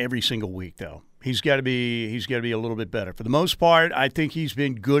one every single week, though. He's got to be a little bit better. For the most part, I think he's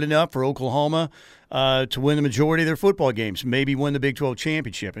been good enough for Oklahoma to win the majority of their football games, maybe win the Big 12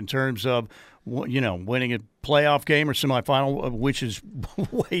 championship in terms of, winning a playoff game or semifinal, which is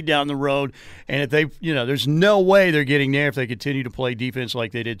way down the road. And if they, there's no way they're getting there if they continue to play defense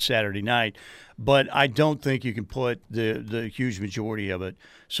like they did Saturday night. But I don't think you can put the huge majority of it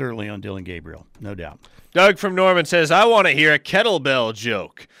certainly on Dillon Gabriel, no doubt. Doug from Norman says, I want to hear a kettlebell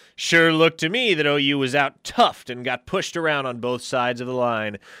joke. Sure looked to me that OU was out toughed and got pushed around on both sides of the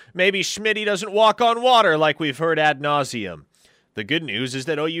line. Maybe Schmitty doesn't walk on water like we've heard ad nauseum. The good news is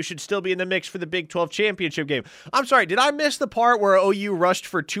that OU should still be in the mix for the Big 12 championship game. I'm sorry, did I miss the part where OU rushed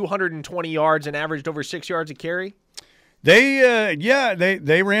for 220 yards and averaged over 6 yards a carry? They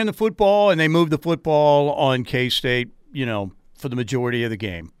ran the football and they moved the football on K-State, for the majority of the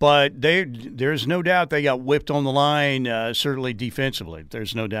game. But there's no doubt they got whipped on the line, certainly defensively.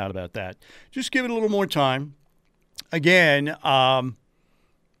 There's no doubt about that. Just give it a little more time. Again,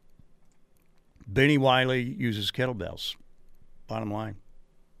 Benny Wiley uses kettlebells. Bottom line.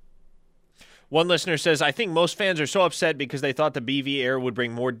 One listener says, I think most fans are so upset because they thought the BV era would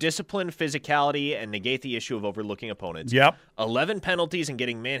bring more discipline, physicality, and negate the issue of overlooking opponents. Yep. 11 penalties and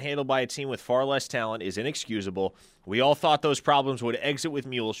getting manhandled by a team with far less talent is inexcusable. We all thought those problems would exit with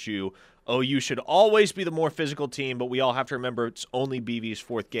Muleshoe. OU should always be the more physical team, but we all have to remember it's only BV's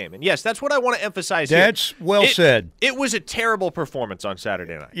fourth game. And yes, that's what I want to emphasize here. That's well said. It was a terrible performance on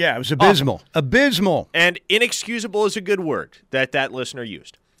Saturday night. Yeah, it was abysmal. Awful. Abysmal. And inexcusable is a good word that listener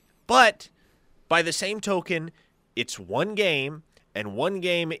used. But by the same token, it's one game, and one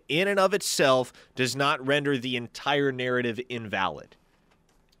game in and of itself does not render the entire narrative invalid.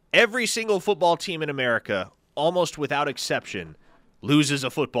 Every single football team in America, almost without exception, loses a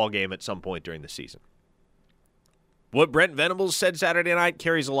football game at some point during the season. What Brent Venables said Saturday night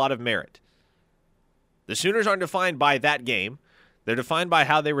carries a lot of merit. The Sooners aren't defined by that game. They're defined by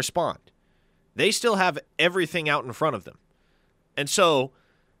how they respond. They still have everything out in front of them. And so,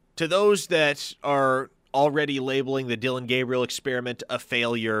 to those that are already labeling the Dillon Gabriel experiment a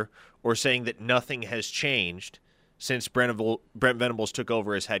failure or saying that nothing has changed since Brent Venables took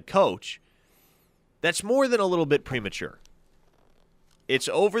over as head coach, that's more than a little bit premature. It's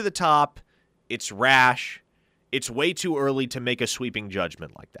over the top. It's rash. It's way too early to make a sweeping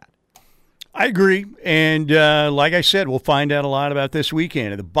judgment like that. I agree. And like I said, we'll find out a lot about this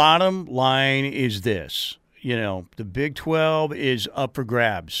weekend. The bottom line is this. The Big 12 is up for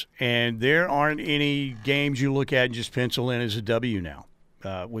grabs, and there aren't any games you look at and just pencil in as a W now.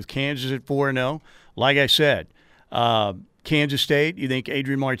 With Kansas at 4-0, like I said, Kansas State, you think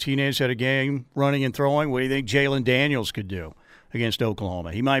Adrian Martinez had a game running and throwing? What do you think Jalen Daniels could do against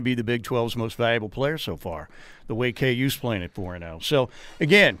Oklahoma? He might be the Big 12's most valuable player so far, the way KU's playing at 4-0. So,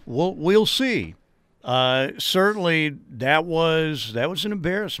 again, we'll see. Certainly, that was an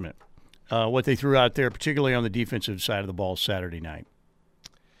embarrassment. What they threw out there, particularly on the defensive side of the ball Saturday night.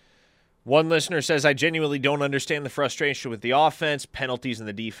 One listener says, I genuinely don't understand the frustration with the offense. Penalties in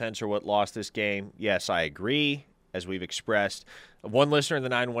the defense are what lost this game. Yes, I agree, as we've expressed. One listener in the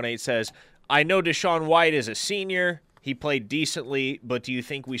 918 says, I know Deshaun White is a senior. He played decently, but do you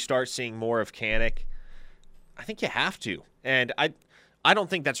think we start seeing more of Kanak? I think you have to. And I don't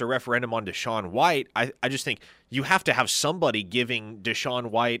think that's a referendum on Deshaun White. I just think you have to have somebody giving Deshaun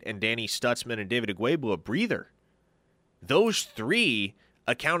White and Danny Stutzman and David Ugwoegbu a breather. Those three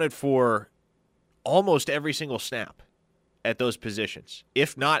accounted for almost every single snap at those positions,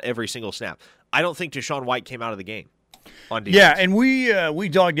 if not every single snap. I don't think Deshaun White came out of the game on defense. Yeah, and we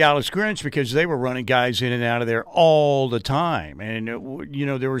dogged Alex Grinch because they were running guys in and out of there all the time. And,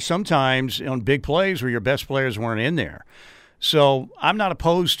 there were some times on big plays where your best players weren't in there. So I'm not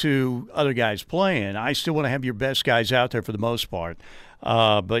opposed to other guys playing. I still want to have your best guys out there for the most part.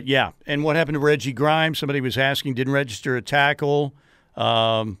 But, yeah, and what happened to Reggie Grimes? Somebody was asking, didn't register a tackle.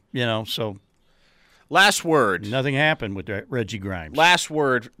 So last word. Nothing happened with Reggie Grimes. Last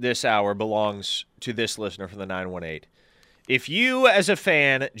word this hour belongs to this listener from the 918. If you, as a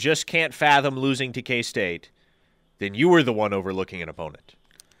fan, just can't fathom losing to K-State, then you were the one overlooking an opponent.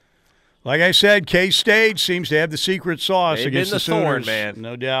 Like I said, K-State seems to have the secret sauce They've against been the Sooners. thorn, man.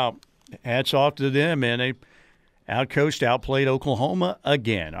 No doubt. hats off to them, man. They outcoached, outplayed Oklahoma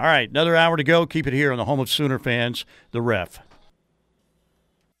again. All right, another hour to go. Keep it here on the home of Sooner fans, The Ref.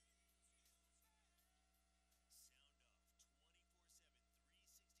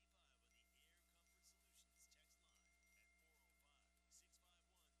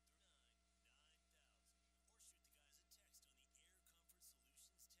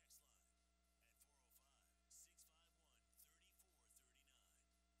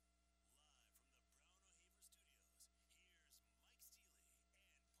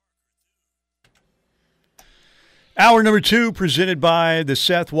 Hour number 2 presented by the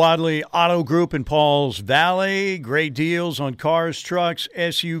Seth Wadley Auto Group in Pauls Valley. Great deals on cars, trucks,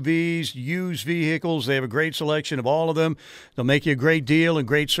 SUVs, used vehicles. They have a great selection of all of them. They'll make you a great deal and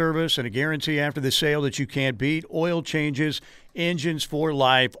great service and a guarantee after the sale that you can't beat. Oil changes, engines for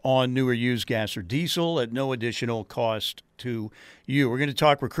life on newer used gas or diesel at no additional cost to you. We're going to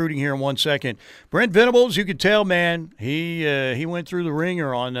talk recruiting here in 1 second. Brent Venables, you could tell, man, he went through the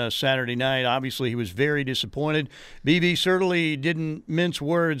ringer on Saturday night. Obviously, he was very disappointed. BB certainly didn't mince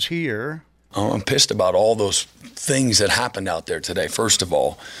words here. I'm pissed about all those things that happened out there today, first of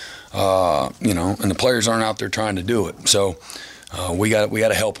all. And the players aren't out there trying to do it. So we got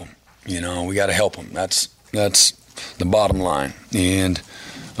to help them. We got to help them. That's the bottom line. And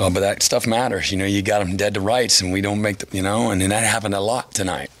but that stuff matters. You got them dead to rights, and we don't make the, and then that happened a lot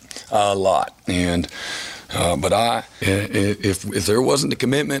tonight, a lot. And but if there wasn't the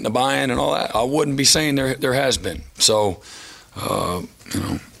commitment and the buy-in and all that, I wouldn't be saying there has been. So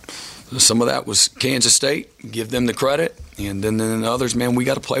some of that was Kansas State. Give them the credit, and then the others, man, we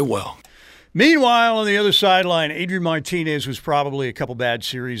got to play well. Meanwhile, on the other sideline, Adrian Martinez was probably a couple bad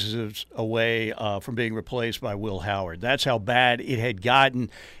series away from being replaced by Will Howard. That's how bad it had gotten.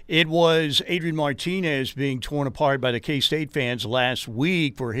 It was Adrian Martinez being torn apart by the K-State fans last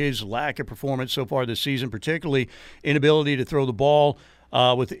week for his lack of performance so far this season, particularly inability to throw the ball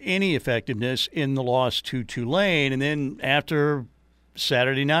with any effectiveness in the loss to Tulane. And then after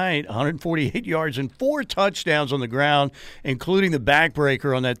Saturday night, 148 yards and 4 touchdowns on the ground, including the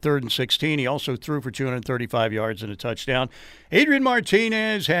backbreaker on that 3rd and 16. He also threw for 235 yards and a touchdown. Adrian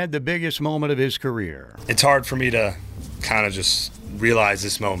Martinez had the biggest moment of his career. It's hard for me to kind of just realize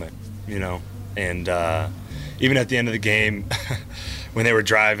this moment, and even at the end of the game, when they were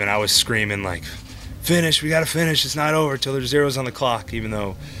driving, I was screaming like, finish, we got to finish, it's not over till there's zeros on the clock, even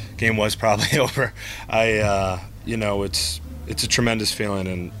though the game was probably over. It's a tremendous feeling,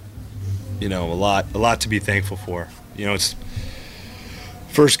 and a lot to be thankful for. It's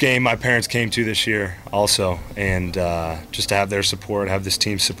first game my parents came to this year also, and just to have their support, have this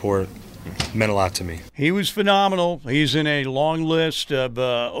team's support, meant a lot to me. He was phenomenal. He's in a long list of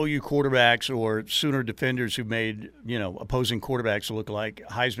OU quarterbacks or Sooner defenders who made opposing quarterbacks look like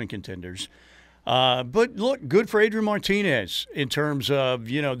Heisman contenders. But look, good for Adrian Martinez in terms of,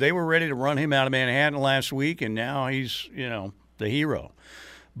 they were ready to run him out of Manhattan last week, and now he's, the hero.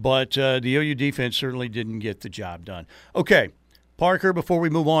 But the OU defense certainly didn't get the job done. Okay, Parker, before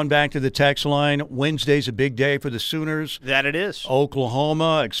we move on back to the text line, Wednesday's a big day for the Sooners. That it is.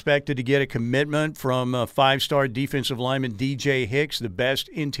 Oklahoma expected to get a commitment from 5-star defensive lineman DJ Hicks, the best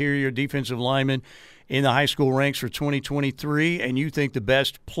interior defensive lineman in the high school ranks for 2023, and you think the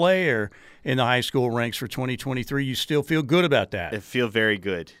best player in the high school ranks for 2023. You still feel good about that? I feel very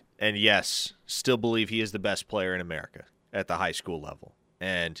good. And yes, still believe he is the best player in America at the high school level.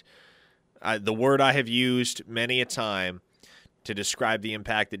 And the word I have used many a time to describe the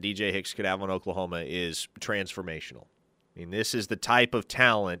impact that DJ Hicks could have on Oklahoma is transformational. I mean, this is the type of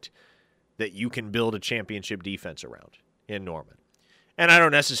talent that you can build a championship defense around in Norman. And I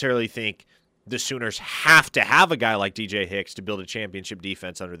don't necessarily think the Sooners have to have a guy like DJ Hicks to build a championship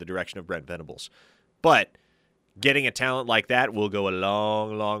defense under the direction of Brent Venables. But getting a talent like that will go a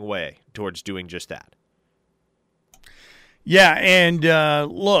long, long way towards doing just that. Yeah, and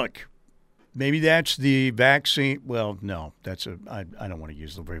look, maybe that's the vaccine. Well, no, I don't want to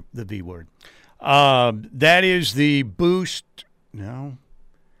use the V word. That is the boost. No.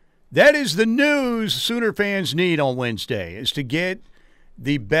 That is the news Sooner fans need on Wednesday, is to get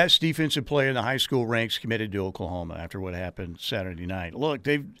the best defensive player in the high school ranks committed to Oklahoma after what happened Saturday night. Look,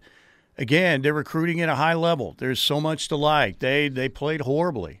 they're recruiting at a high level. There's so much to like. They played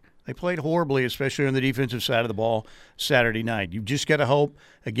horribly. They played horribly, especially on the defensive side of the ball Saturday night. You've just got to hope,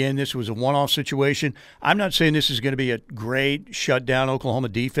 again, this was a one-off situation. I'm not saying this is going to be a great shutdown Oklahoma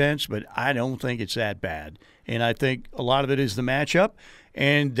defense, but I don't think it's that bad. And I think a lot of it is the matchup.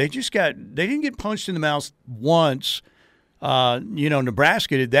 And they didn't get punched in the mouth once.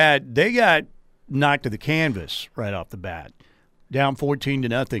 Nebraska did that. They got knocked to the canvas right off the bat. down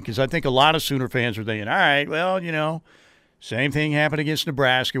 14-0, because I think a lot of Sooner fans were thinking, all right, well, same thing happened against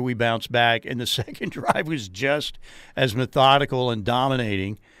Nebraska. We bounced back, and the second drive was just as methodical and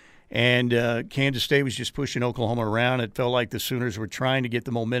dominating. And Kansas State was just pushing Oklahoma around. It felt like the Sooners were trying to get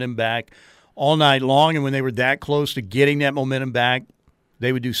the momentum back all night long, and when they were that close to getting that momentum back,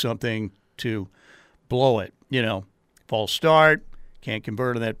 they would do something to blow it. False start, can't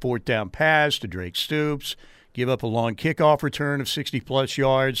convert on that fourth down pass to Drake Stoops, give up a long kickoff return of 60-plus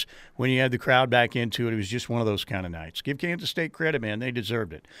yards. When you had the crowd back into it, it was just one of those kind of nights. Give Kansas State credit, man. They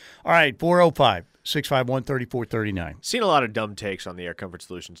deserved it. All right, 405-651-3439. Seen a lot of dumb takes on the Air Comfort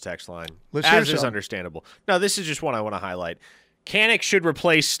Solutions text line. Let's hear as is some. understandable. No, this is just one I want to highlight. Kanak should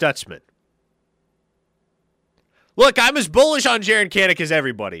replace Stutzman. Look, I'm as bullish on Jaron Kanak as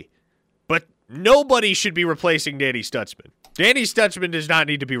everybody, but nobody should be replacing Danny Stutzman. Danny Stutzman does not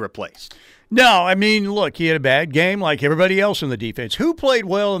need to be replaced. No, I mean, look, he had a bad game like everybody else in the defense. Who played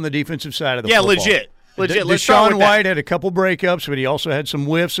well on the defensive side of the football? Legit. Let's start Deshaun with White that. had a couple breakups, but he also had some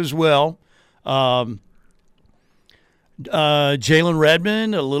whiffs as well. Jalen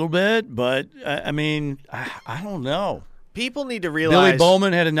Redmond a little bit, but, I don't know. People need to realize Billy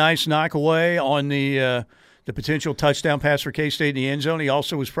Bowman had a nice knockaway on the potential touchdown pass for K-State in the end zone. He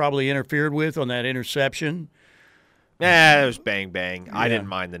also was probably interfered with on that interception. it was bang. Yeah. I didn't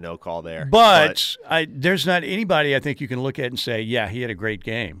mind the no call there. But there's not anybody I think you can look at and say, yeah, he had a great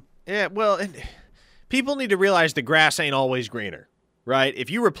game. Yeah, well, people need to realize the grass ain't always greener, right? If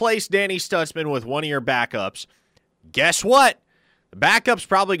you replace Danny Stutzman with one of your backups, guess what? The backup's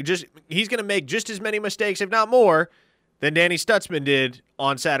probably he's going to make just as many mistakes, if not more, than Danny Stutzman did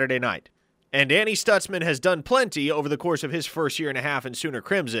on Saturday night. And Danny Stutzman has done plenty over the course of his first year and a half in Sooner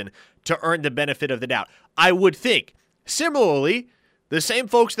Crimson to earn the benefit of the doubt. I would think. Similarly, the same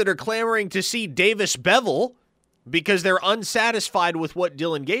folks that are clamoring to see Davis Bevell because they're unsatisfied with what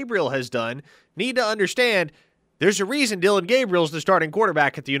Dylan Gabriel has done need to understand there's a reason Dylan Gabriel's the starting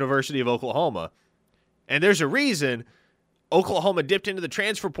quarterback at the University of Oklahoma. And there's a reason Oklahoma dipped into the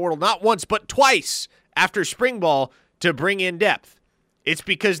transfer portal not once but twice after spring ball to bring in depth. It's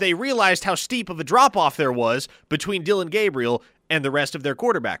because they realized how steep of a drop-off there was between Dylan Gabriel and the rest of their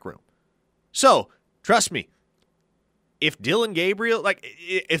quarterback room. So, trust me, if Dylan Gabriel,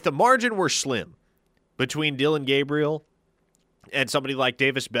 if the margin were slim between Dylan Gabriel and somebody like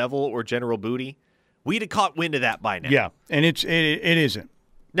Davis Bevell or General Booty, we'd have caught wind of that by now. Yeah, and it isn't.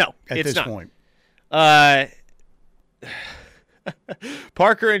 No, at it's this not. point.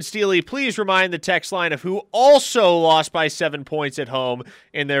 Parker and Steely, please remind the text line of who also lost by 7 points at home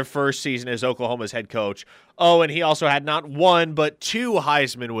in their first season as Oklahoma's head coach. Oh, and he also had not one but two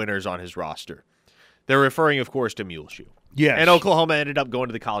Heisman winners on his roster. They're referring, of course, to Muleshoe. Yes. And Oklahoma ended up going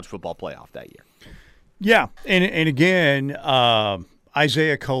to the college football playoff that year. Yeah, and again,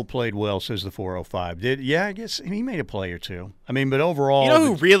 Isaiah Cole played well, says the 405. I guess he made a play or two. But overall, You know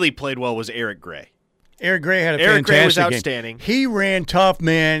who really played well was Eric Gray. Eric Gray had a Eric Gray was fantastic outstanding. game. He ran tough,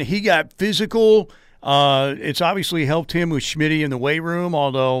 man. He got physical. It's obviously helped him with Schmitty in the weight room,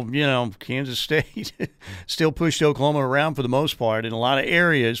 although, Kansas State still pushed Oklahoma around for the most part in a lot of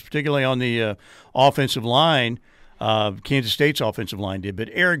areas, particularly on the offensive line. Kansas State's offensive line did. But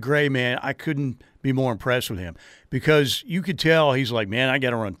Eric Gray, man, I couldn't be more impressed with him because you could tell he's like, man, I got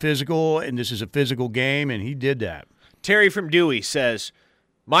to run physical, and this is a physical game, and he did that. Terry from Dewey says,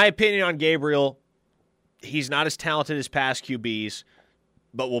 my opinion on Gabriel, he's not as talented as past QBs,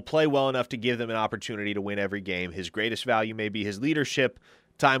 but will play well enough to give them an opportunity to win every game. His greatest value may be his leadership.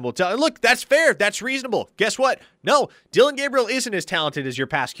 Time will tell. And look, that's fair. That's reasonable. Guess what? No, Dylan Gabriel isn't as talented as your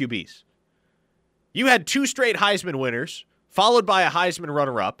past QBs. You had two straight Heisman winners, followed by a Heisman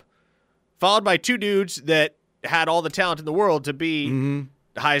runner-up, followed by two dudes that had all the talent in the world to be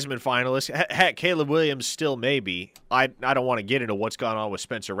Heisman finalists. Heck, Caleb Williams still may be. I don't want to get into what's gone on with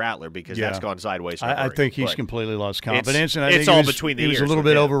Spencer Rattler because that's gone sideways. I think he's completely lost confidence, and I it's think all between the he ears. was a little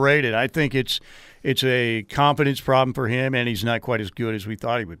bit overrated. I think it's a confidence problem for him, and he's not quite as good as we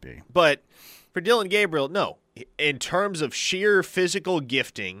thought he would be. But for Dylan Gabriel, no. In terms of sheer physical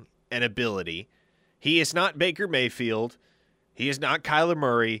gifting and ability, he is not Baker Mayfield. He is not Kyler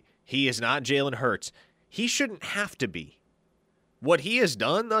Murray. He is not Jalen Hurts. He shouldn't have to be. What he has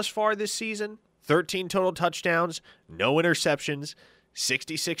done thus far this season, 13 total touchdowns, no interceptions,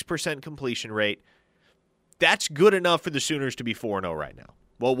 66% completion rate, that's good enough for the Sooners to be 4-0 right now.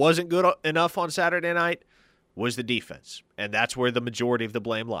 What wasn't good enough on Saturday night was the defense, and that's where the majority of the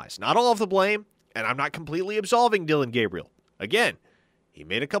blame lies. Not all of the blame, and I'm not completely absolving Dylan Gabriel. Again, he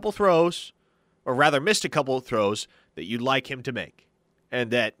made a couple throws, or rather missed a couple of throws that you'd like him to make, and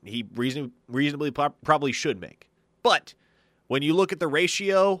that he reasonably probably should make. But When you look at the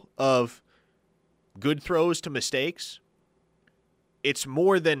ratio of good throws to mistakes, it's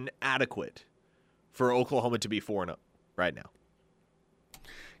more than adequate for Oklahoma to be 4-0 right now.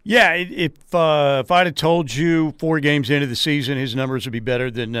 Yeah, if I'd have told you 4 games into the season his numbers would be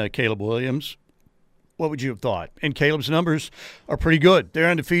better than Caleb Williams, what would you have thought? And Caleb's numbers are pretty good. They're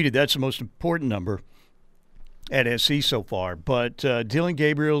undefeated. That's the most important number at SC so far. But Dylan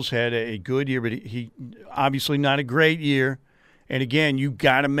Gabriel's had a good year, but he obviously not a great year. And, again, you've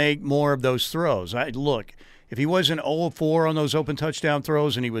got to make more of those throws. Look, if he wasn't 0 of 4 on those open touchdown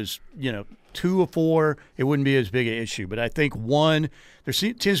throws and he was, 2 of 4, it wouldn't be as big an issue. But I think there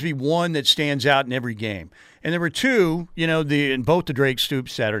tends to be one that stands out in every game. And there were 2, in both the Drake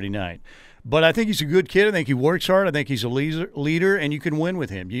Stoops Saturday night. But I think he's a good kid. I think he works hard. I think he's a leader, and you can win with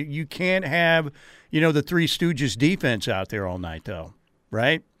him. You can't have, the Three Stooges defense out there all night, though,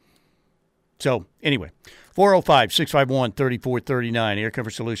 right? So, anyway, 405-651-3439, Air Comfort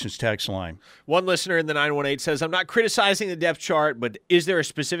Solutions text line. One listener in the 918 says, I'm not criticizing the depth chart, but is there a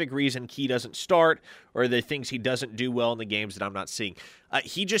specific reason Key doesn't start, or are there things he doesn't do well in the games that I'm not seeing?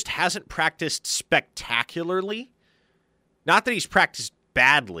 He just hasn't practiced spectacularly. Not that he's practiced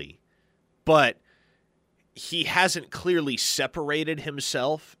badly, but he hasn't clearly separated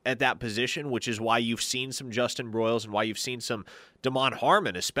himself at that position, which is why you've seen some Justin Broyles and why you've seen some Damon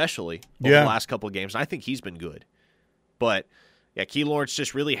Harmon, especially over the last couple of games. I think he's been good. But, Key Lawrence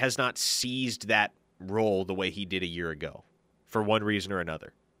just really has not seized that role the way he did a year ago for one reason or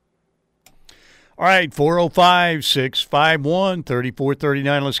another. All right,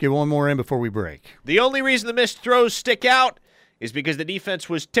 405-651-3439. Let's get one more in before we break. The only reason the missed throws stick out is because the defense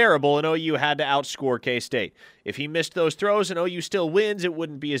was terrible and OU had to outscore K-State. If he missed those throws and OU still wins, it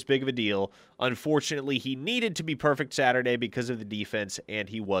wouldn't be as big of a deal. Unfortunately, he needed to be perfect Saturday because of the defense, and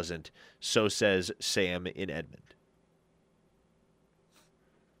he wasn't. So says Sam in Edmond.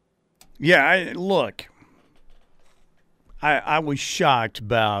 Yeah, I was shocked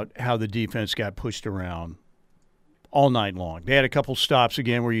about how the defense got pushed around all night long. They had a couple stops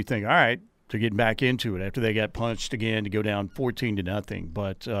again where you think, all right, they're getting back into it after they got punched again to go down 14-0.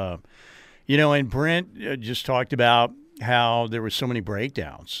 But, and Brent just talked about how there were so many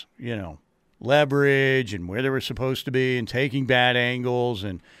breakdowns, leverage and where they were supposed to be and taking bad angles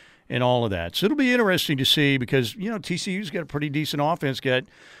and all of that. So it'll be interesting to see because, TCU's got a pretty decent offense. Got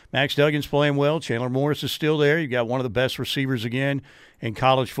Max Duggan's playing well. Chandler Morris is still there. You've got one of the best receivers again in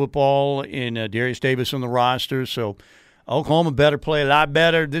college football in Darius Davis on the roster. So Oklahoma better play a lot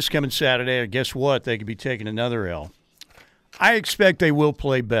better this coming Saturday, or guess what? They could be taking another L. I expect they will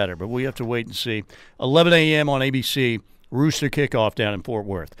play better, but we have to wait and see. 11 a.m. on ABC, Rooster kickoff down in Fort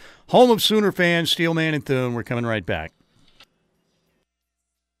Worth. Home of Sooner fans, Steelman and Thune. We're coming right back.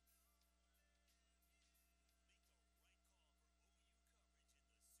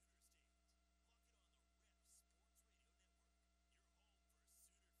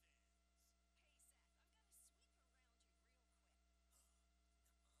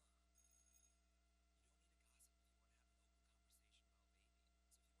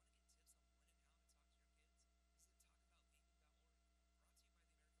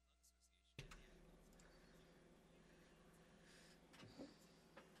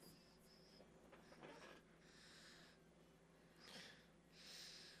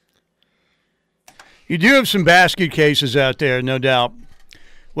 You do have some basket cases out there, no doubt.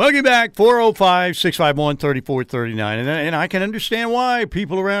 Welcome back, 405-651-3439. And I can understand why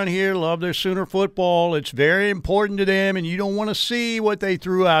people around here love their Sooner football. It's very important to them, and you don't want to see what they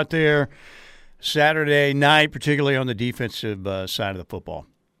threw out there Saturday night, particularly on the defensive side of the football.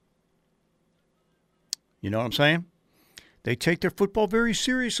 You know what I'm saying? They take their football very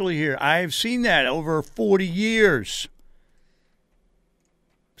seriously here. I've seen that over 40 years.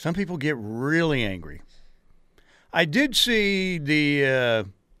 Some people get really angry. I did see the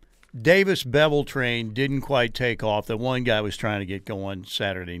Davis Bevel train didn't quite take off. The one guy was trying to get going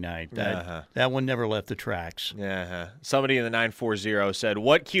Saturday night. That one never left the tracks. Somebody in the 940 said,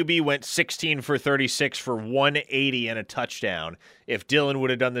 what QB went 16 for 36 for 180 and a touchdown? If Dylan would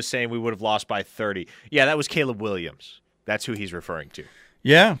have done the same, we would have lost by 30. Yeah, that was Caleb Williams. That's who he's referring to.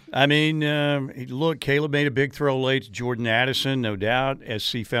 Yeah, I mean, look, Caleb made a big throw late to Jordan Addison, no doubt.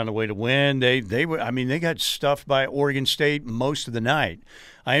 SC found a way to win. They got stuffed by Oregon State most of the night.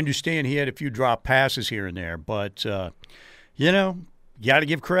 I understand he had a few drop passes here and there, but you got to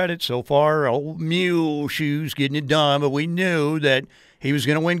give credit. So far, old Mule Shoes getting it done, but we knew that he was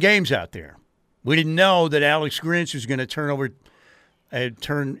going to win games out there. We didn't know that Alex Grinch was going to turn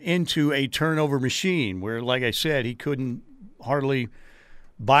into a turnover machine where, like I said, he couldn't hardly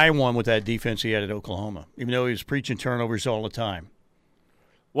buy one with that defense he had at Oklahoma, even though he was preaching turnovers all the time.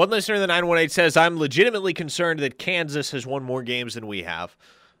 One listener in the 918 says, I'm legitimately concerned that Kansas has won more games than we have.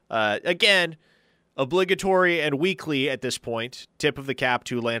 Again, obligatory and weekly at this point. Tip of the cap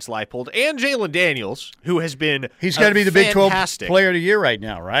to Lance Leipold and Jalen Daniels, who has been He's got to be the Big 12 fantastic. Player of the Year right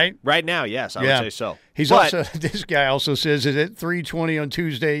now, right? Right now, yes, I would say so. This guy also says, is it 3:20 on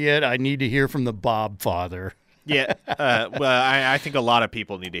Tuesday yet? I need to hear from the Bob father. Yeah, well, I think a lot of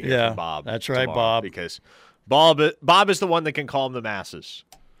people need to hear from Bob. That's right, tomorrow, Bob. Because Bob is the one that can calm the masses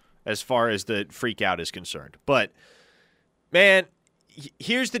as far as the freak out is concerned. But, man,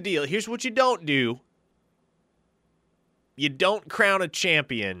 here's the deal. Here's what you don't do. You don't crown a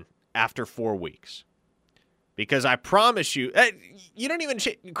champion after 4 weeks. Because I promise you, you don't even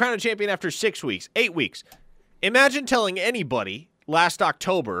crown a champion after 6 weeks, 8 weeks. Imagine telling anybody last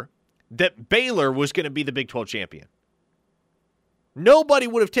October that Baylor was going to be the Big 12 champion. Nobody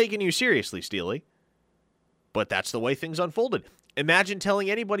would have taken you seriously, Steely. But that's the way things unfolded. Imagine telling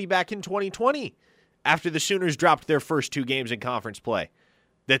anybody back in 2020, after the Sooners dropped their first 2 games in conference play,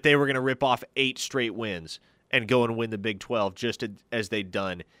 that they were going to rip off 8 straight wins and go and win the Big 12 just as they'd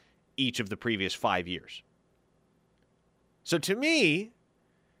done each of the previous 5 years. So to me,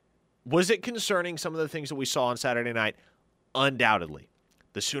 was it concerning some of the things that we saw on Saturday night? Undoubtedly.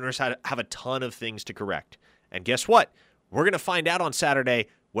 The Sooners have a ton of things to correct. And guess what? We're going to find out on Saturday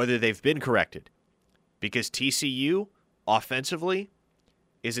whether they've been corrected. Because TCU, offensively,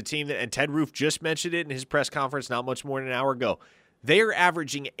 is a team that, and Ted Roof just mentioned it in his press conference not much more than an hour ago, they are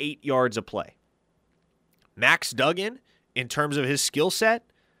averaging 8 yards a play. Max Duggan, in terms of his skill set,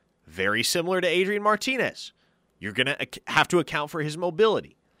 very similar to Adrian Martinez. You're going to have to account for his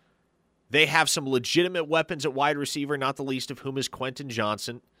mobility. They have some legitimate weapons at wide receiver, not the least of whom is Quentin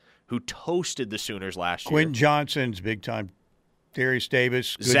Johnson, who toasted the Sooners last year. Quentin Johnson's big time. Darius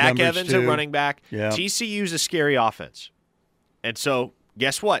Davis, good Zach numbers Evans too. at running back. Yeah. TCU's a scary offense. And so,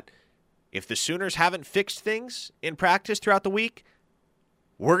 guess what? If the Sooners haven't fixed things in practice throughout the week,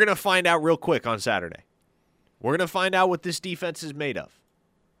 we're going to find out real quick on Saturday. We're going to find out what this defense is made of.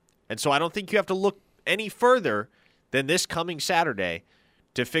 And so I don't think you have to look any further than this coming Saturday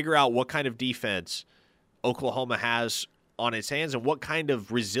to figure out what kind of defense Oklahoma has on its hands and what kind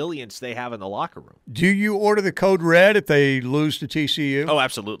of resilience they have in the locker room. Do you order the code red if they lose to TCU? Oh,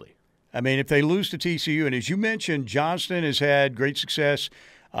 absolutely. I mean, if they lose to TCU, and as you mentioned, Johnston has had great success.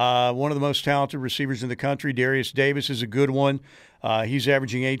 One of the most talented receivers in the country. Darius Davis is a good one. He's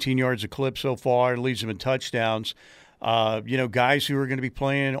averaging 18 yards a clip so far and leads them in touchdowns. Guys who are going to be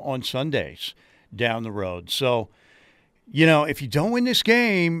playing on Sundays down the road. So, if you don't win this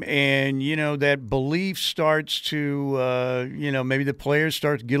game and, that belief starts to, maybe the players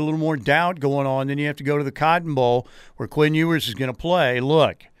start to get a little more doubt going on, then you have to go to the Cotton Bowl where Quinn Ewers is going to play.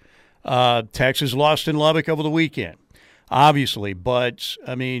 Look, Texas lost in Lubbock over the weekend, obviously. But,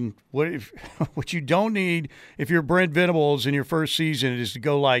 I mean, what you don't need if you're Brent Venables in your first season is to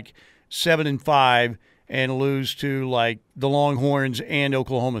go like 7-5 and lose to like the Longhorns and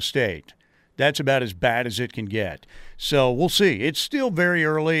Oklahoma State. That's about as bad as it can get. So we'll see. It's still very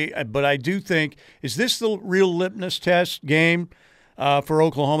early, but I do think, is this the real litmus test game for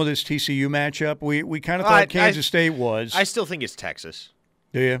Oklahoma, this TCU matchup? We kind of thought Kansas State was. I still think it's Texas.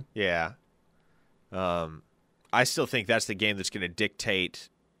 Do you? Yeah. I still think that's the game that's going to dictate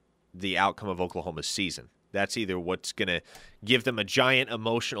the outcome of Oklahoma's season. That's either what's going to give them a giant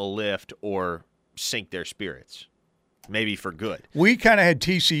emotional lift or sink their spirits. Maybe for good. We kind of had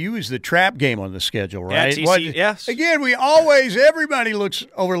TCU as the trap game on the schedule, right? Yeah, TCU, yes. Again, everybody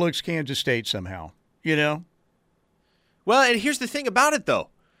overlooks Kansas State somehow, Well, and here's the thing about it, though.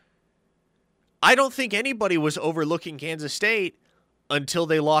 I don't think anybody was overlooking Kansas State until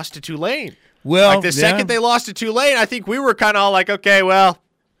they lost to Tulane. Well, like the second they lost to Tulane, I think we were kind of all like, okay, well,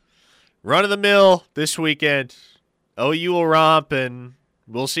 run of the mill this weekend. OU will romp, and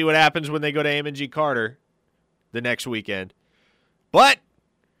we'll see what happens when they go to Amon G. Carter the next weekend. But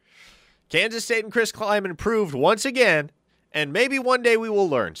Kansas State and Chris Kleiman proved once again, and maybe one day we will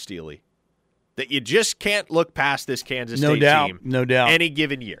learn, Steely, that you just can't look past this Kansas State team no doubt. any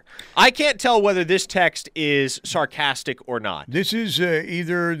given year. I can't tell whether this text is sarcastic or not. This is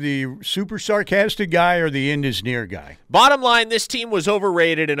either the super sarcastic guy or the end is near guy. Bottom line, this team was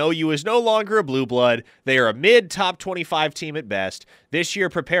overrated, and OU is no longer a blue blood. They are a mid-top 25 team at best. This year,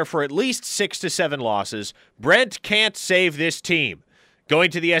 prepare for at least 6 to 7 losses. Brent can't save this team.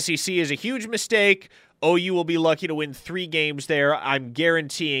 Going to the SEC is a huge mistake. OU will be lucky to win 3 games there. I'm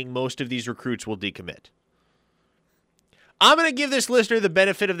guaranteeing most of these recruits will decommit. I'm going to give this listener the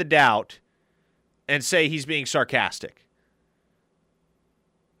benefit of the doubt and say he's being sarcastic.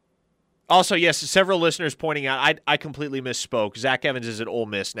 Also, yes, several listeners pointing out, I completely misspoke. Zach Evans is at Ole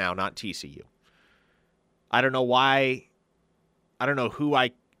Miss now, not TCU. I don't know why. I don't know who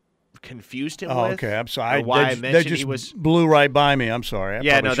I confused him with. Oh, okay. I'm sorry. Why I mentioned just he was blew right by me. I'm sorry.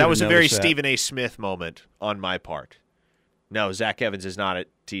 That was a very Stephen A. Smith moment on my part. No, Zach Evans is not at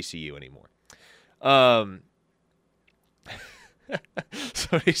TCU anymore.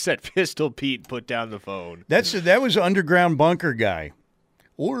 Somebody said Pistol Pete put down the phone. That was Underground Bunker guy.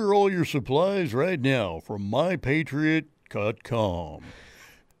 Order all your supplies right now from mypatriot.com.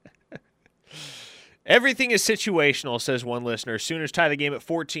 Everything is situational, says one listener. Sooners tie the game at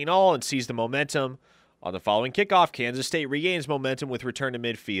 14-all and seize the momentum. On the following kickoff, Kansas State regains momentum with return to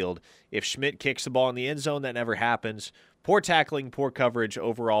midfield. If Schmidt kicks the ball in the end zone, that never happens. Poor tackling, poor coverage,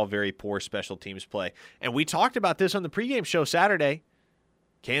 overall very poor special teams play. And we talked about this on the pregame show Saturday.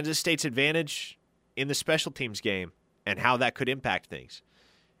 Kansas State's advantage in the special teams game and how that could impact things.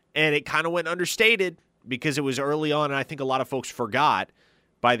 And it kind of went understated because it was early on, and I think a lot of folks forgot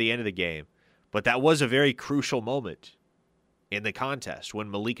by the end of the game. But that was a very crucial moment in the contest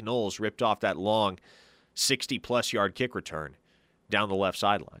when Malik Knowles ripped off that long 60-plus yard kick return down the left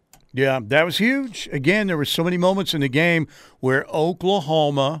sideline. Yeah, that was huge. Again, there were so many moments in the game where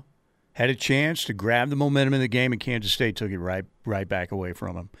Oklahoma had a chance to grab the momentum in the game, and Kansas State took it right back away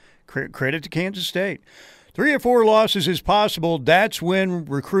from them. Credit to Kansas State. 3 or 4 losses is possible. That's when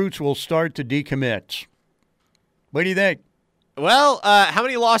recruits will start to decommit. What do you think? Well, how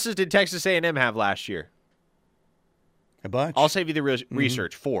many losses did Texas A&M have last year? A bunch. I'll save you the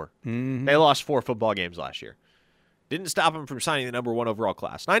research. 4. Mm-hmm. They lost 4 football games last year. Didn't stop them from signing the number 1 overall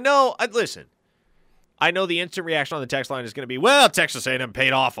class. And I know the instant reaction on the text line is going to be, well, Texas A&M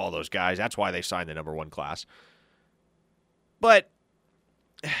paid off all those guys. That's why they signed the number 1 class. But,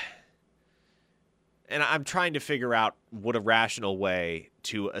 and I'm trying to figure out what a rational way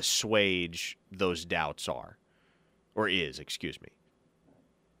to assuage those doubts are. Or is, excuse me.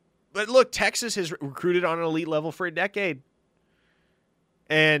 But look, Texas has recruited on an elite level for a decade.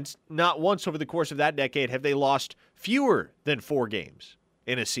 And not once over the course of that decade have they lost fewer than 4 games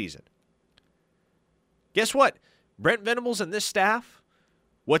in a season. Guess what? Brent Venables and this staff,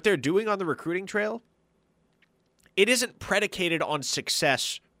 what they're doing on the recruiting trail, it isn't predicated on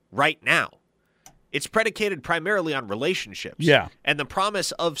success right now. It's predicated primarily on relationships. Yeah. And the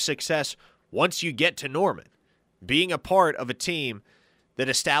promise of success once you get to Norman. Being a part of a team that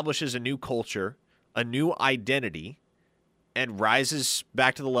establishes a new culture, a new identity, and rises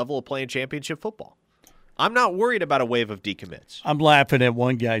back to the level of playing championship football. I'm not worried about a wave of decommits. I'm laughing at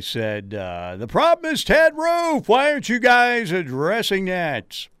one guy said, the problem is Ted Roof. Why aren't you guys addressing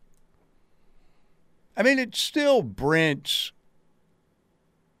that? I mean, it's still Brent's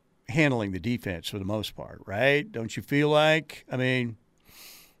handling the defense for the most part, right? Don't you feel like? I mean,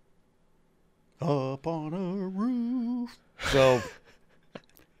 up on a roof. So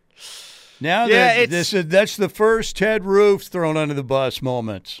now that's the first Ted Roof thrown under the bus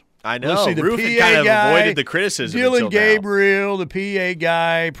moment. I know. See, the Roof PA had kind of guy, avoided the criticism Dylan until Gabriel, the PA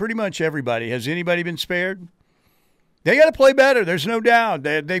guy, pretty much everybody. Has anybody been spared? They got to play better. There's no doubt.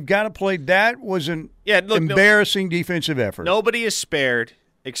 They've got to play. That was an embarrassing defensive effort. Nobody is spared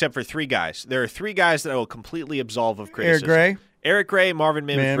except for 3 guys. There are 3 guys that I will completely absolve of criticism. Eric Gray, Marvin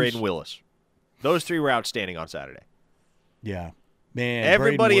Mims, Braden Willis. Those 3 were outstanding on Saturday. Yeah. Man,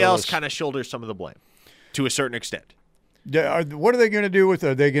 everybody else kind of shoulders some of the blame to a certain extent. What are they going to do with?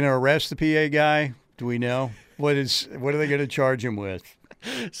 Are they going to arrest the PA guy? Do we know? What are they going to charge him with?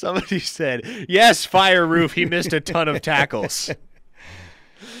 Somebody said, yes, fire Roof. He missed a ton of tackles.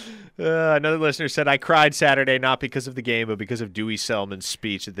 Another listener said, I cried Saturday not because of the game, but because of Dewey Selman's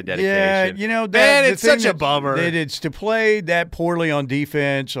speech at the dedication. Yeah, it's such a bummer. It's to play that poorly on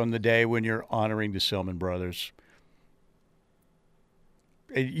defense on the day when you're honoring the Selman brothers.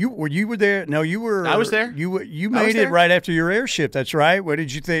 You were there? No, you were. I was there. You made it right after your air shift. That's right. What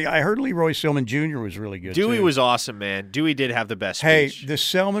did you think? I heard Leroy Selman Jr. was really good. Dewey too. was awesome, man. Dewey did have the best speech. Hey, the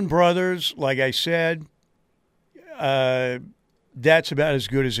Selman brothers, like I said, that's about as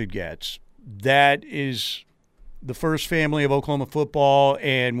good as it gets. That is the first family of Oklahoma football,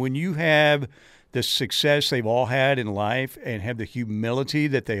 and when you have the success they've all had in life and have the humility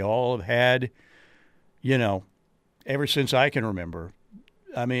that they all have had, ever since I can remember.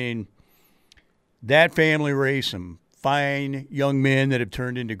 I mean, that family raised some fine young men that have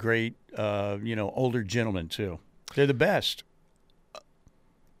turned into great, older gentlemen, too. They're the best.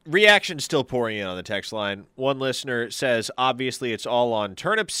 Reaction still pouring in on the text line. One listener says, obviously, it's all on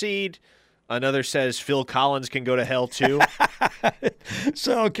turnip seed. Another says Phil Collins can go to hell too.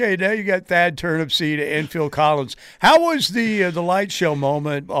 So, okay, now you got Thad Turnipseed and Phil Collins. How was the light show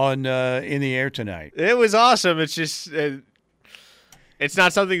moment on In the Air tonight? It was awesome. It's just it's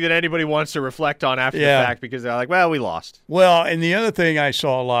not something that anybody wants to reflect on after the fact because they're like, well, we lost. Well, and the other thing I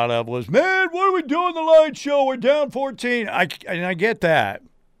saw a lot of was, man, what are we doing the light show? We're down 14. And I get that.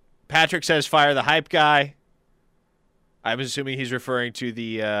 Patrick says fire the hype guy. I'm assuming he's referring to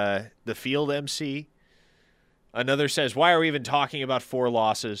the field MC. Another says, why are we even talking about 4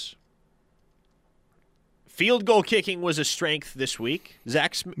 losses? Field goal kicking was a strength this week.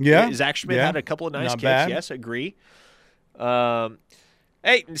 Zach Schmidt had a couple of nice kicks. Bad. Yes, agree.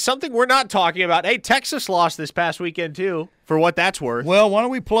 Hey, something we're not talking about. Hey, Texas lost this past weekend, too, for what that's worth. Well, why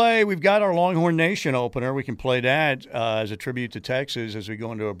don't we play? We've got our Longhorn Nation opener. We can play that as a tribute to Texas as we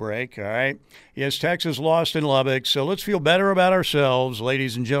go into a break, all right? Yes, Texas lost in Lubbock, so let's feel better about ourselves.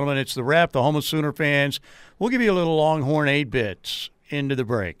 Ladies and gentlemen, it's The Rep, the home of Sooner fans. We'll give you a little Longhorn 8-bits into the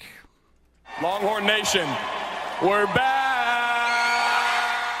break. Longhorn Nation, we're back!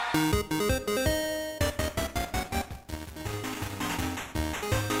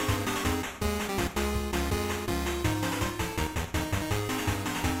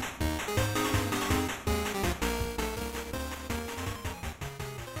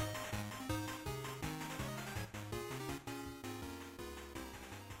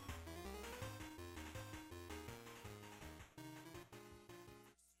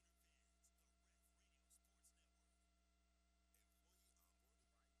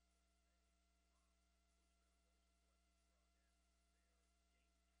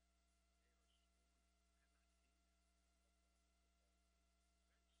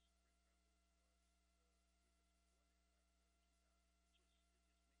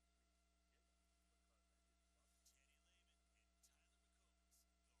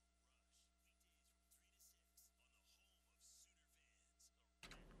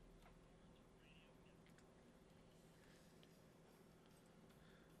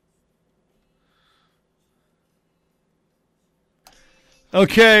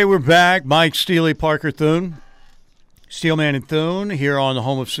 Okay, we're back. Mike Steely, Parker Thune, Steelman and Thune here on the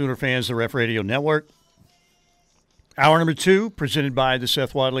home of Sooner fans, the Ref Radio Network. Hour number 2, presented by the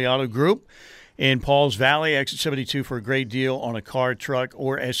Seth Wadley Auto Group in Pauls Valley, exit 72 for a great deal on a car, truck,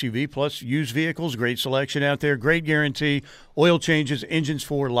 or SUV, plus used vehicles. Great selection out there. Great guarantee. Oil changes, engines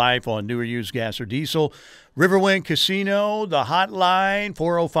for life on newer used gas or diesel. Riverwind Casino, the hotline,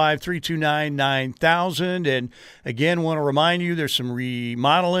 405-329-9000. And again, want to remind you there's some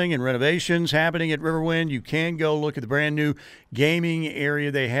remodeling and renovations happening at Riverwind. You can go look at the brand new gaming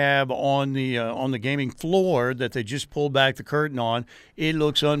area they have on the gaming floor that they just pulled back the curtain on. It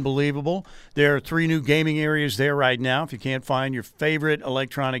looks unbelievable. There are 3 new gaming areas there right now. If you can't find your favorite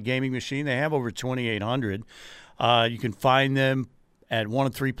electronic gaming machine, they have over 2,800. You can find them at one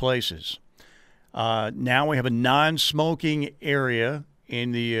of 3 places. Now we have a non-smoking area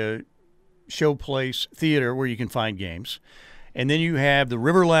in the Showplace Theater where you can find games. And then you have the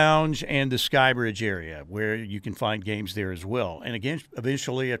River Lounge and the Skybridge area where you can find games there as well. And again,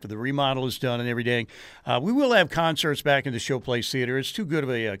 eventually, after the remodel is done and everything, we will have concerts back in the Showplace Theater. It's too good of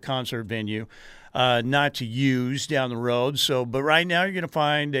a concert venue not to use down the road. But right now you're going to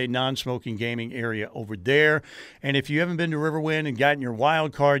find a non-smoking gaming area over there. And if you haven't been to Riverwind and gotten your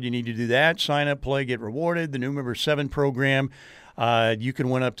wild card, you need to do that. Sign up, play, get rewarded. The new Member 7 program, you can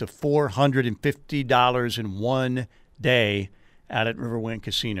win up to $450 in one day out at Riverwind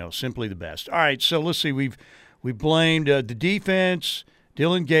Casino. Simply the best. All right, so let's see. We blamed the defense,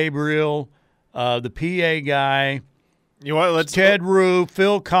 Dylan Gabriel, the PA guy, Ted Rue,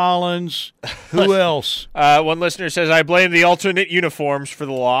 Phil Collins. Who else? One listener says, I blame the alternate uniforms for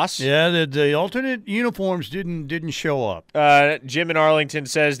the loss. Yeah, the alternate uniforms didn't show up. Jim in Arlington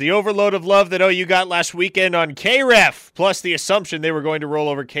says, the overload of love that OU got last weekend on KREF, plus the assumption they were going to roll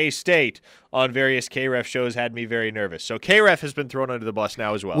over K-State on various KREF shows had me very nervous. So KREF has been thrown under the bus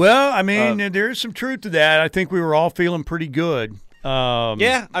now as well. Well, I mean, there is some truth to that. I think we were all feeling pretty good.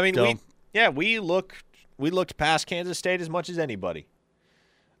 Yeah, I mean, we looked past Kansas State as much as anybody.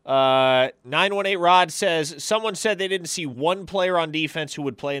 918 Rod says, someone said they didn't see one player on defense who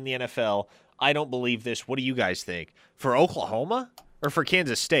would play in the NFL. I don't believe this. What do you guys think? For Oklahoma or for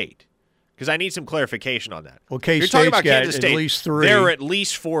Kansas State? Because I need some clarification on that. Well, K-State's got at least 3. There are at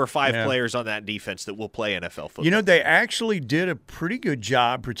least 4 or 5 players on that defense that will play NFL football. You know, they actually did a pretty good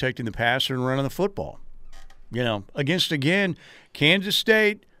job protecting the passer and running the football. You know, against, again, Kansas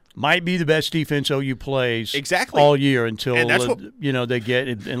State, Might be the best defense OU plays exactly all year until and that's what, they get,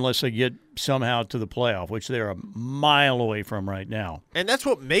 unless they get somehow to the playoff, which they're a mile away from right now. And that's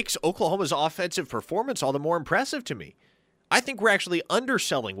what makes Oklahoma's offensive performance all the more impressive to me. I think we're actually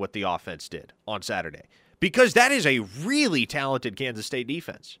underselling what the offense did on Saturday because that is a really talented Kansas State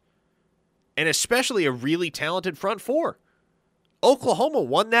defense, and especially a really talented front four. Oklahoma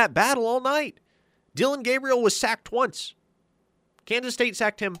won that battle all night. Dylan Gabriel was sacked once. Kansas State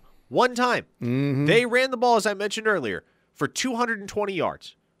sacked him one time. Mm-hmm. They ran the ball, as I mentioned earlier, for 220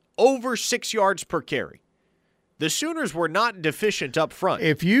 yards, over 6 yards per carry. The Sooners were not deficient up front.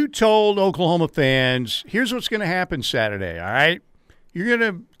 If you told Oklahoma fans, here's what's going to happen Saturday, all right? You're going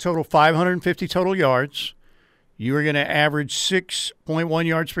to total 550 total yards. You are going to average 6.1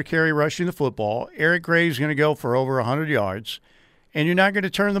 yards per carry rushing the football. Eric Gray's going to go for over 100 yards, and you're not going to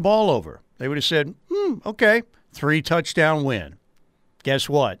turn the ball over. They would have said, okay, 3-touchdown win. Guess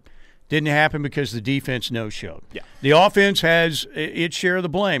what? Didn't happen because the defense no-showed. Yeah. The offense has its share of the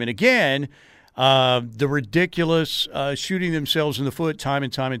blame. And again, the ridiculous shooting themselves in the foot time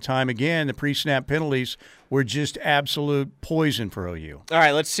and time again, the pre-snap penalties were just absolute poison for OU. All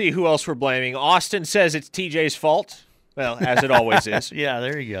right, let's see who else we're blaming. Austin says it's TJ's fault. Well, as it always is. Yeah,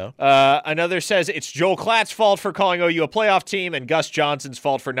 there you go. Another says it's Joel Klatt's fault for calling OU a playoff team and Gus Johnson's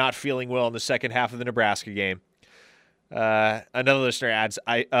fault for not feeling well in the second half of the Nebraska game. Another listener adds,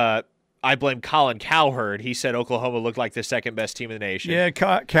 I blame Colin Cowherd. He said Oklahoma looked like the second-best team in the nation. Yeah,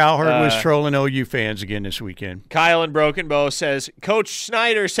 Cowherd was trolling OU fans again this weekend. Kyle in Broken Bow says, Coach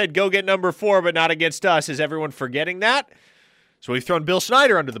Snyder said go get number 4, but not against us. Is everyone forgetting that? So we've thrown Bill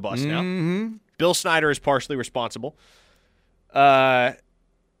Snyder under the bus now. Mm-hmm. Bill Snyder is partially responsible. This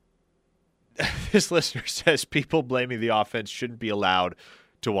listener says people blaming the offense shouldn't be allowed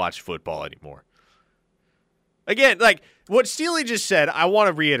to watch football anymore. Again, like what Steely just said, I want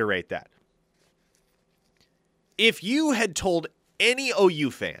to reiterate that. If you had told any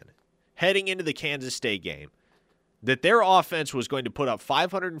OU fan heading into the Kansas State game that their offense was going to put up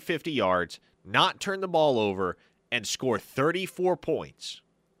 550 yards, not turn the ball over, and score 34 points,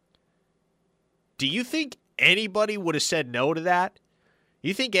 do you think anybody would have said no to that?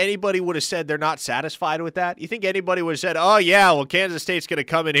 You think anybody would have said they're not satisfied with that? You think anybody would have said, oh, yeah, well, Kansas State's going to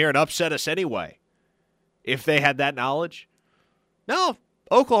come in here and upset us anyway, if they had that knowledge? No,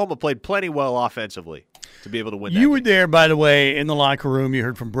 Oklahoma played plenty well offensively to be able to win that You were game. there, by the way, in the locker room. You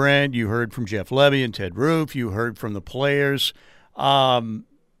heard from Brent. You heard from Jeff Levy and Ted Roof. You heard from the players.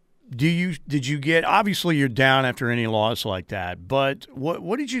 Did you get – obviously you're down after any loss like that, but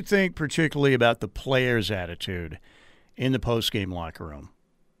what did you think particularly about the players' attitude in the postgame locker room?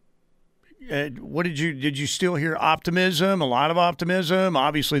 What did you still hear optimism, a lot of optimism?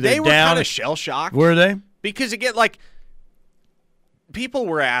 Obviously They were down. kind of shell-shocked. Were they? Because, again, like, people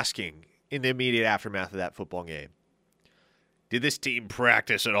were asking in the immediate aftermath of that football game, did this team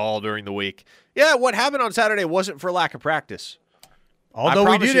practice at all during the week? Yeah, what happened on Saturday wasn't for lack of practice. Although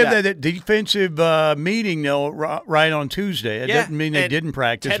we did you have that defensive meeting, though, right on Tuesday. It doesn't mean they didn't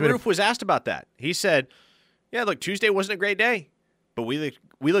practice. Ted Roof was asked about that. He said, yeah, look, Tuesday wasn't a great day, but we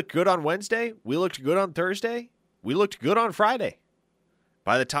looked good on Wednesday. We looked good on Thursday. We looked good on Friday.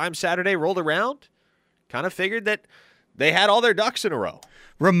 By the time Saturday rolled around, kind of figured that they had all their ducks in a row.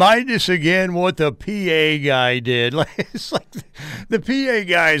 Remind us again what the PA guy did. It's like the PA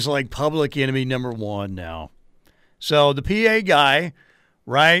guy is like public enemy number one now. So the PA guy,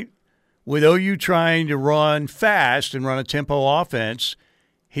 right, with OU trying to run fast and run a tempo offense,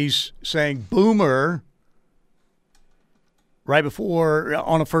 he's saying boomer right before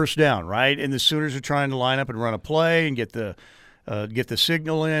on a first down, right? And the Sooners are trying to line up and run a play and get the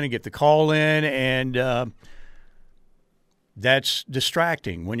signal in and get the call in, and that's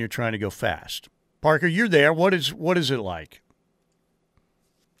distracting when you're trying to go fast. Parker, you're there. What is it like?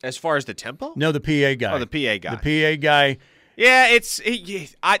 As far as the tempo? No, the PA guy. Oh, the PA guy. The PA guy. Yeah,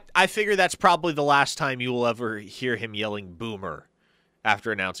 I figure that's probably the last time you will ever hear him yelling boomer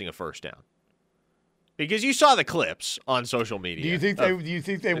after announcing a first down. Because you saw the clips on social media. Do you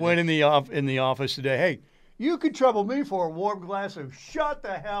think they went in the office today? Hey, you could trouble me for a warm glass of shut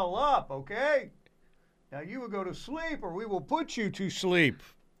the hell up, okay? Now you will go to sleep or we will put you to sleep.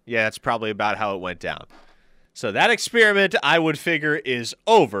 Yeah, that's probably about how it went down. So that experiment, I would figure, is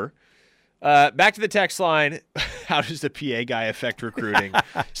over. Back to the text line. How does the PA guy affect recruiting?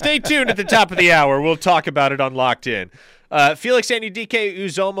 Stay tuned at the top of the hour. We'll talk about it on Locked In. Felix Anudike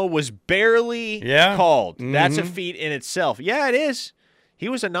Uzoma was barely called. Mm-hmm. That's a feat in itself. Yeah, it is. He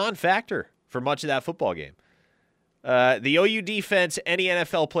was a non-factor for much of that football game. The OU defense, any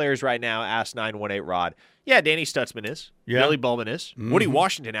NFL players right now, ask 918-ROD. Yeah, Danny Stutzman is. Yeah. Billy Bowman is. Woody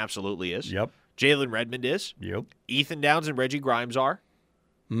Washington absolutely is. Yep. Jalen Redmond is. Yep. Ethan Downs and Reggie Grimes are.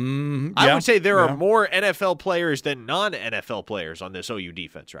 Yeah. I would say there are more NFL players than non-NFL players on this OU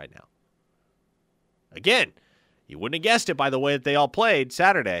defense right now. Again, you wouldn't have guessed it by the way that they all played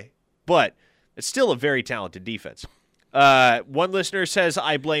Saturday, but it's still a very talented defense. One listener says,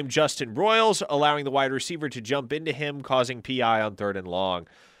 I blame Justin Royals, allowing the wide receiver to jump into him, causing PI on 3rd and long.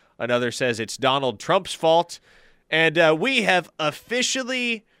 Another says it's Donald Trump's fault. And we have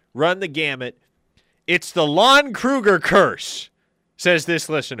officially run the gamut. It's the Lon Kruger curse, says this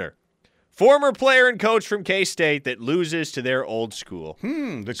listener. Former player and coach from K-State that loses to their old school.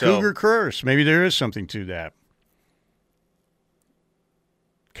 Cougar curse. Maybe there is something to that.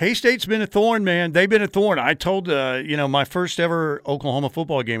 K-State's been a thorn, man. They've been a thorn. I told, my first ever Oklahoma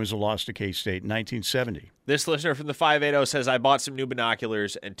football game was a loss to K-State in 1970. This listener from the 580 says, I bought some new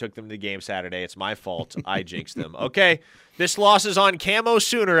binoculars and took them to the game Saturday. It's my fault. I jinxed them. Okay, this loss is on Camo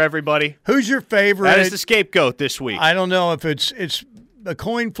Sooner, everybody. Who's your favorite? That is the scapegoat this week. I don't know if it's a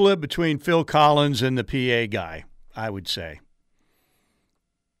coin flip between Phil Collins and the PA guy, I would say.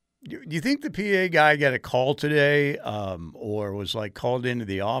 Do you think the PA guy got a call today or was called into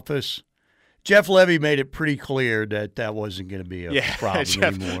the office? Jeff Levy made it pretty clear that wasn't going to be a problem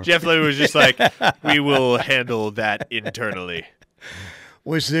anymore. Jeff Levy was just like, we will handle that internally.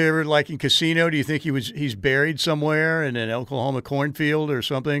 Was there, in Casino, do you think he's buried somewhere in an Oklahoma cornfield or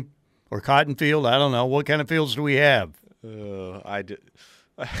something? Or cotton field? I don't know. What kind of fields do we have? I did.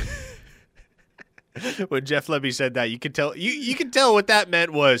 When Jeff Levy said that, you could tell you could tell what that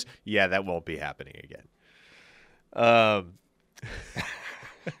meant was, yeah, that won't be happening again.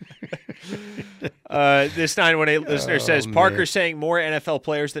 This 918 listener says, Parker saying more NFL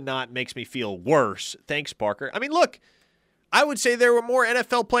players than not makes me feel worse. Thanks, Parker. I mean, look, I would say there were more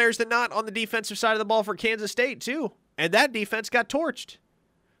NFL players than not on the defensive side of the ball for Kansas State, too. And that defense got torched.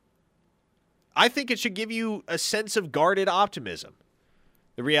 I think it should give you a sense of guarded optimism.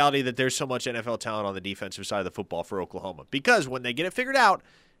 The reality that there's so much NFL talent on the defensive side of the football for Oklahoma. Because when they get it figured out,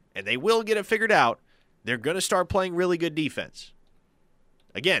 and they will get it figured out, they're going to start playing really good defense.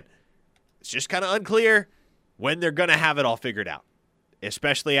 Again, it's just kind of unclear when they're going to have it all figured out,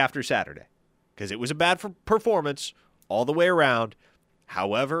 especially after Saturday, because it was a bad performance all the way around.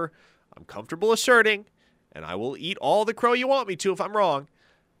 However, I'm comfortable asserting, and I will eat all the crow you want me to if I'm wrong,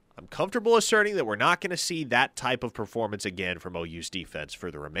 I'm comfortable asserting that we're not going to see that type of performance again from OU's defense for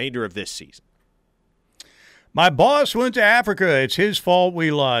the remainder of this season. My boss went to Africa. It's his fault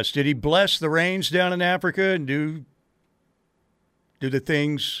we lost. Did he bless the rains down in Africa and do the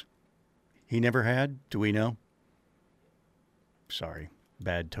things he never had? Do we know? Sorry,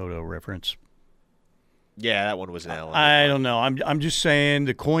 bad Toto reference. Yeah, that one was an L. I don't know. I'm just saying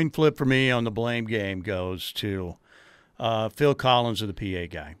the coin flip for me on the blame game goes to Phil Collins, of the PA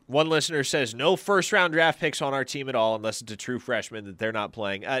guy. One listener says, no first-round draft picks on our team at all unless it's a true freshman that they're not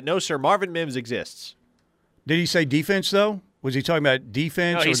playing. No, sir, Marvin Mims exists. Did he say defense, though? Was he talking about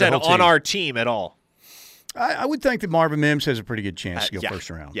defense? No, he or said the whole on team? our team at all. I would think that Marvin Mims has a pretty good chance to go first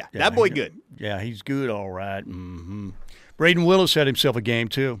round. Yeah, that boy good. Yeah, he's good, all right. Braden Willis had himself a game,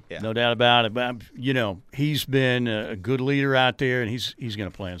 too. Yeah. No doubt about it. But, he's been a good leader out there, and he's going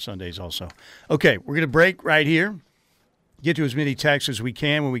to play on Sundays also. Okay, we're going to break right here. Get to as many texts as we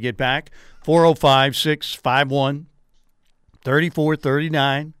can when we get back.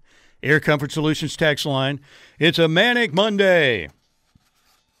 405-651-3439. Air Comfort Solutions text line. It's a manic Monday.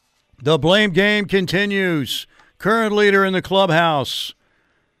 The blame game continues. Current leader in the clubhouse.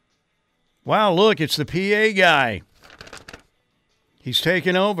 Wow, look, it's the PA guy. He's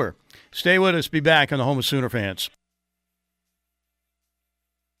taking over. Stay with us. Be back on the Home of Sooner Fans.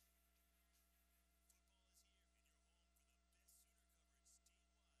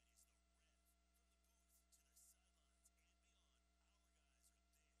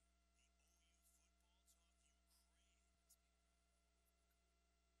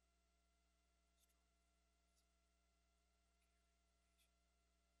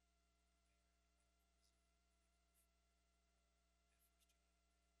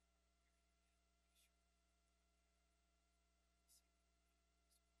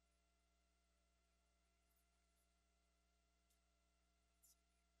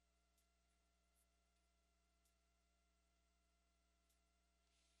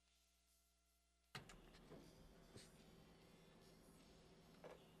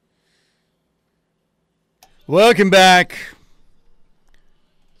 Welcome back.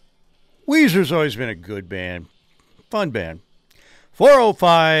 Weezer's always been a good band. Fun band.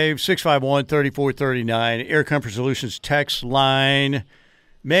 405-651-3439, Air Comfort Solutions text line.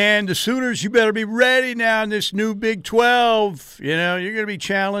 Man, the Sooners, you better be ready now in this new Big 12. You know, you're going to be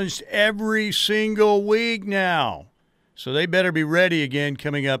challenged every single week now. So they better be ready again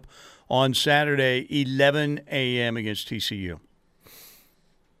coming up on Saturday, 11 a.m. against TCU.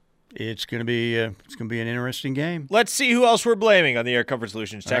 It's going to be an interesting game. Let's see who else we're blaming on the Air Comfort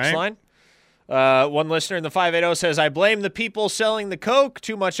Solutions text line. One listener in the 580 says, I blame the people selling the Coke,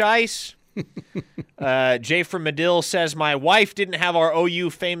 too much ice. Jay from Medill says, my wife didn't have our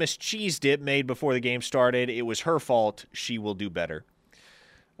OU famous cheese dip made before the game started. It was her fault. She will do better.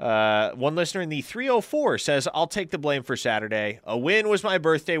 One listener in the 304 says, I'll take the blame for Saturday. A win was my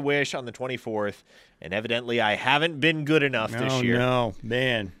birthday wish on the 24th, and evidently I haven't been good enough this year. No,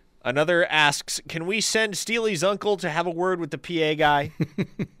 man. Another asks, can we send Steely's uncle to have a word with the PA guy?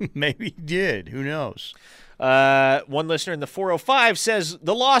 Maybe he did. Who knows? One listener in the 405 says,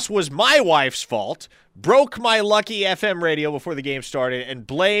 the loss was my wife's fault, broke my lucky FM radio before the game started, and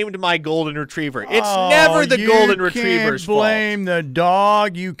blamed my golden retriever. It's never the golden retriever's fault. You can't blame the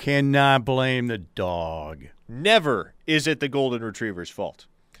dog. You cannot blame the dog. Never is it the golden retriever's fault.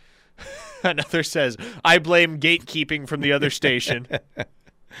 Another says, I blame gatekeeping from the other station.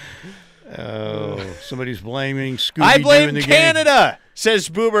 Oh, somebody's blaming Scooby-Doo I blame in the Canada, says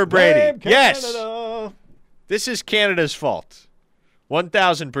Boomer Brady. Blame yes. Canada. This is Canada's fault.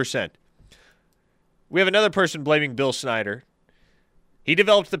 1,000%. We have another person blaming Bill Snyder. He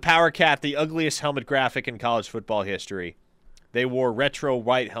developed the Power Cat, the ugliest helmet graphic in college football history. They wore retro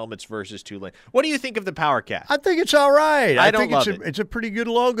white helmets versus Tulane. What do you think of the Power Cat? I think it's all right. I don't think love it's a pretty good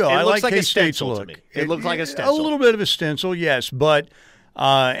logo. It I looks like like a K-State's stencil to look. me. It looks like a stencil. A little bit of a stencil, yes, but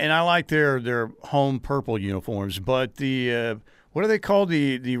and I like their home purple uniforms. But the what are they called?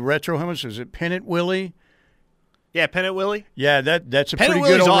 The retro helmets? Is it Pennant Willie? Yeah, Pennant Willie. Yeah, that's a Pennant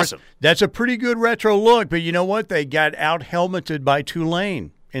pretty good. awesome. That's a pretty good retro look. But you know what? They got out helmeted by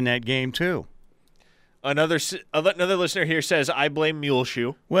Tulane in that game too. Another listener here says, I blame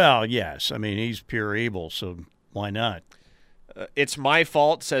Muleshoe. Well, yes. I mean, he's pure evil, so why not? It's my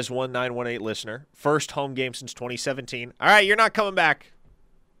fault, says 1918 listener. First home game since 2017. All right, you're not coming back.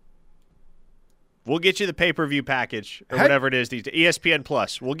 We'll get you the pay-per-view package or whatever it is. ESPN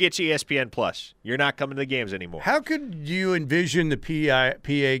Plus. We'll get you ESPN Plus. You're not coming to the games anymore. How could you envision the PA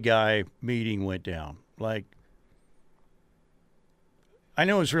guy meeting went down? Like, I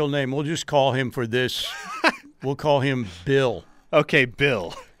know his real name. We'll just call him for this. We'll call him Bill. Okay,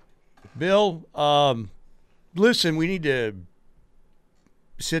 Bill. Bill, listen, we need to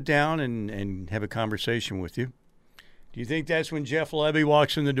sit down and have a conversation with you. Do you think that's when Jeff Levy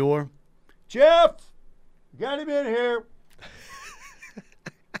walks in the door? Jeff, got him in here.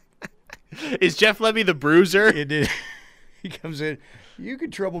 Is Jeff Levy the bruiser? It is. He comes in. You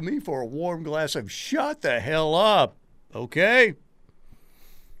can trouble me for a warm glass of shut the hell up, okay?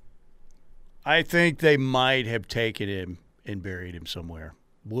 I think they might have taken him and buried him somewhere.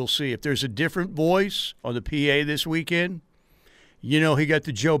 We'll see. If there's a different voice on the PA this weekend, you know he got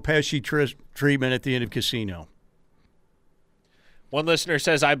the Joe Pesci treatment at the end of Casino. One listener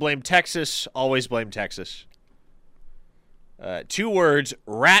says, I blame Texas, always blame Texas. 2 words,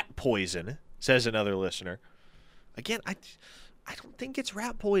 rat poison, says another listener. Again, I don't think it's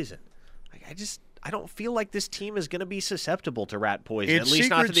rat poison. I don't feel like this team is going to be susceptible to rat poison, It's at least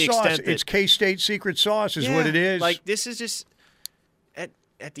not to the sauce. extent that It's K-State secret sauce is what it is. Like, this is just at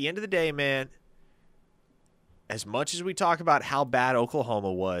the end of the day, man, as much as we talk about how bad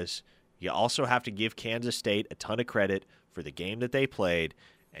Oklahoma was, you also have to give Kansas State a ton of credit for the game that they played,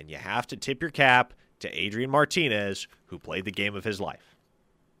 and you have to tip your cap to Adrian Martinez, who played the game of his life.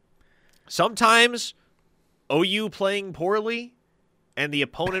 Sometimes OU playing poorly and the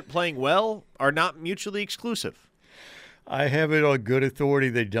opponent playing well are not mutually exclusive. I have it on good authority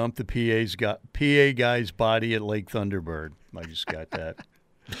they dumped the PA guy's body at Lake Thunderbird. I just got that.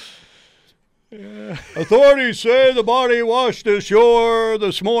 Authorities say the body washed ashore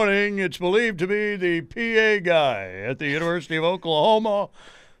this morning. It's believed to be the PA guy at the University of Oklahoma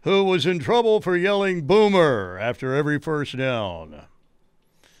who was in trouble for yelling boomer after every first down.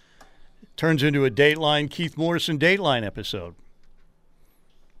 Turns into a Dateline, Keith Morrison Dateline episode.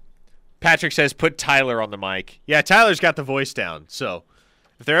 Patrick says, put Tyler on the mic. Yeah, Tyler's got the voice down. So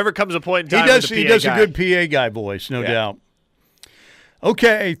if there ever comes a point in time he does a good PA guy voice, no doubt.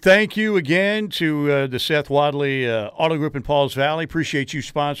 Okay, thank you again to the Seth Wadley Auto Group in Pauls Valley. Appreciate you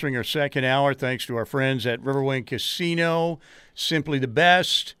sponsoring our second hour. Thanks to our friends at Riverwind Casino. Simply the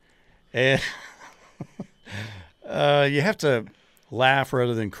best. And you have to laugh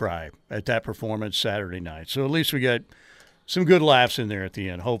rather than cry at that performance Saturday night. So at least we got some good laughs in there at the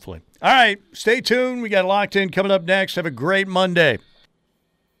end, hopefully. All right, stay tuned. We got Locked In coming up next. Have a great Monday.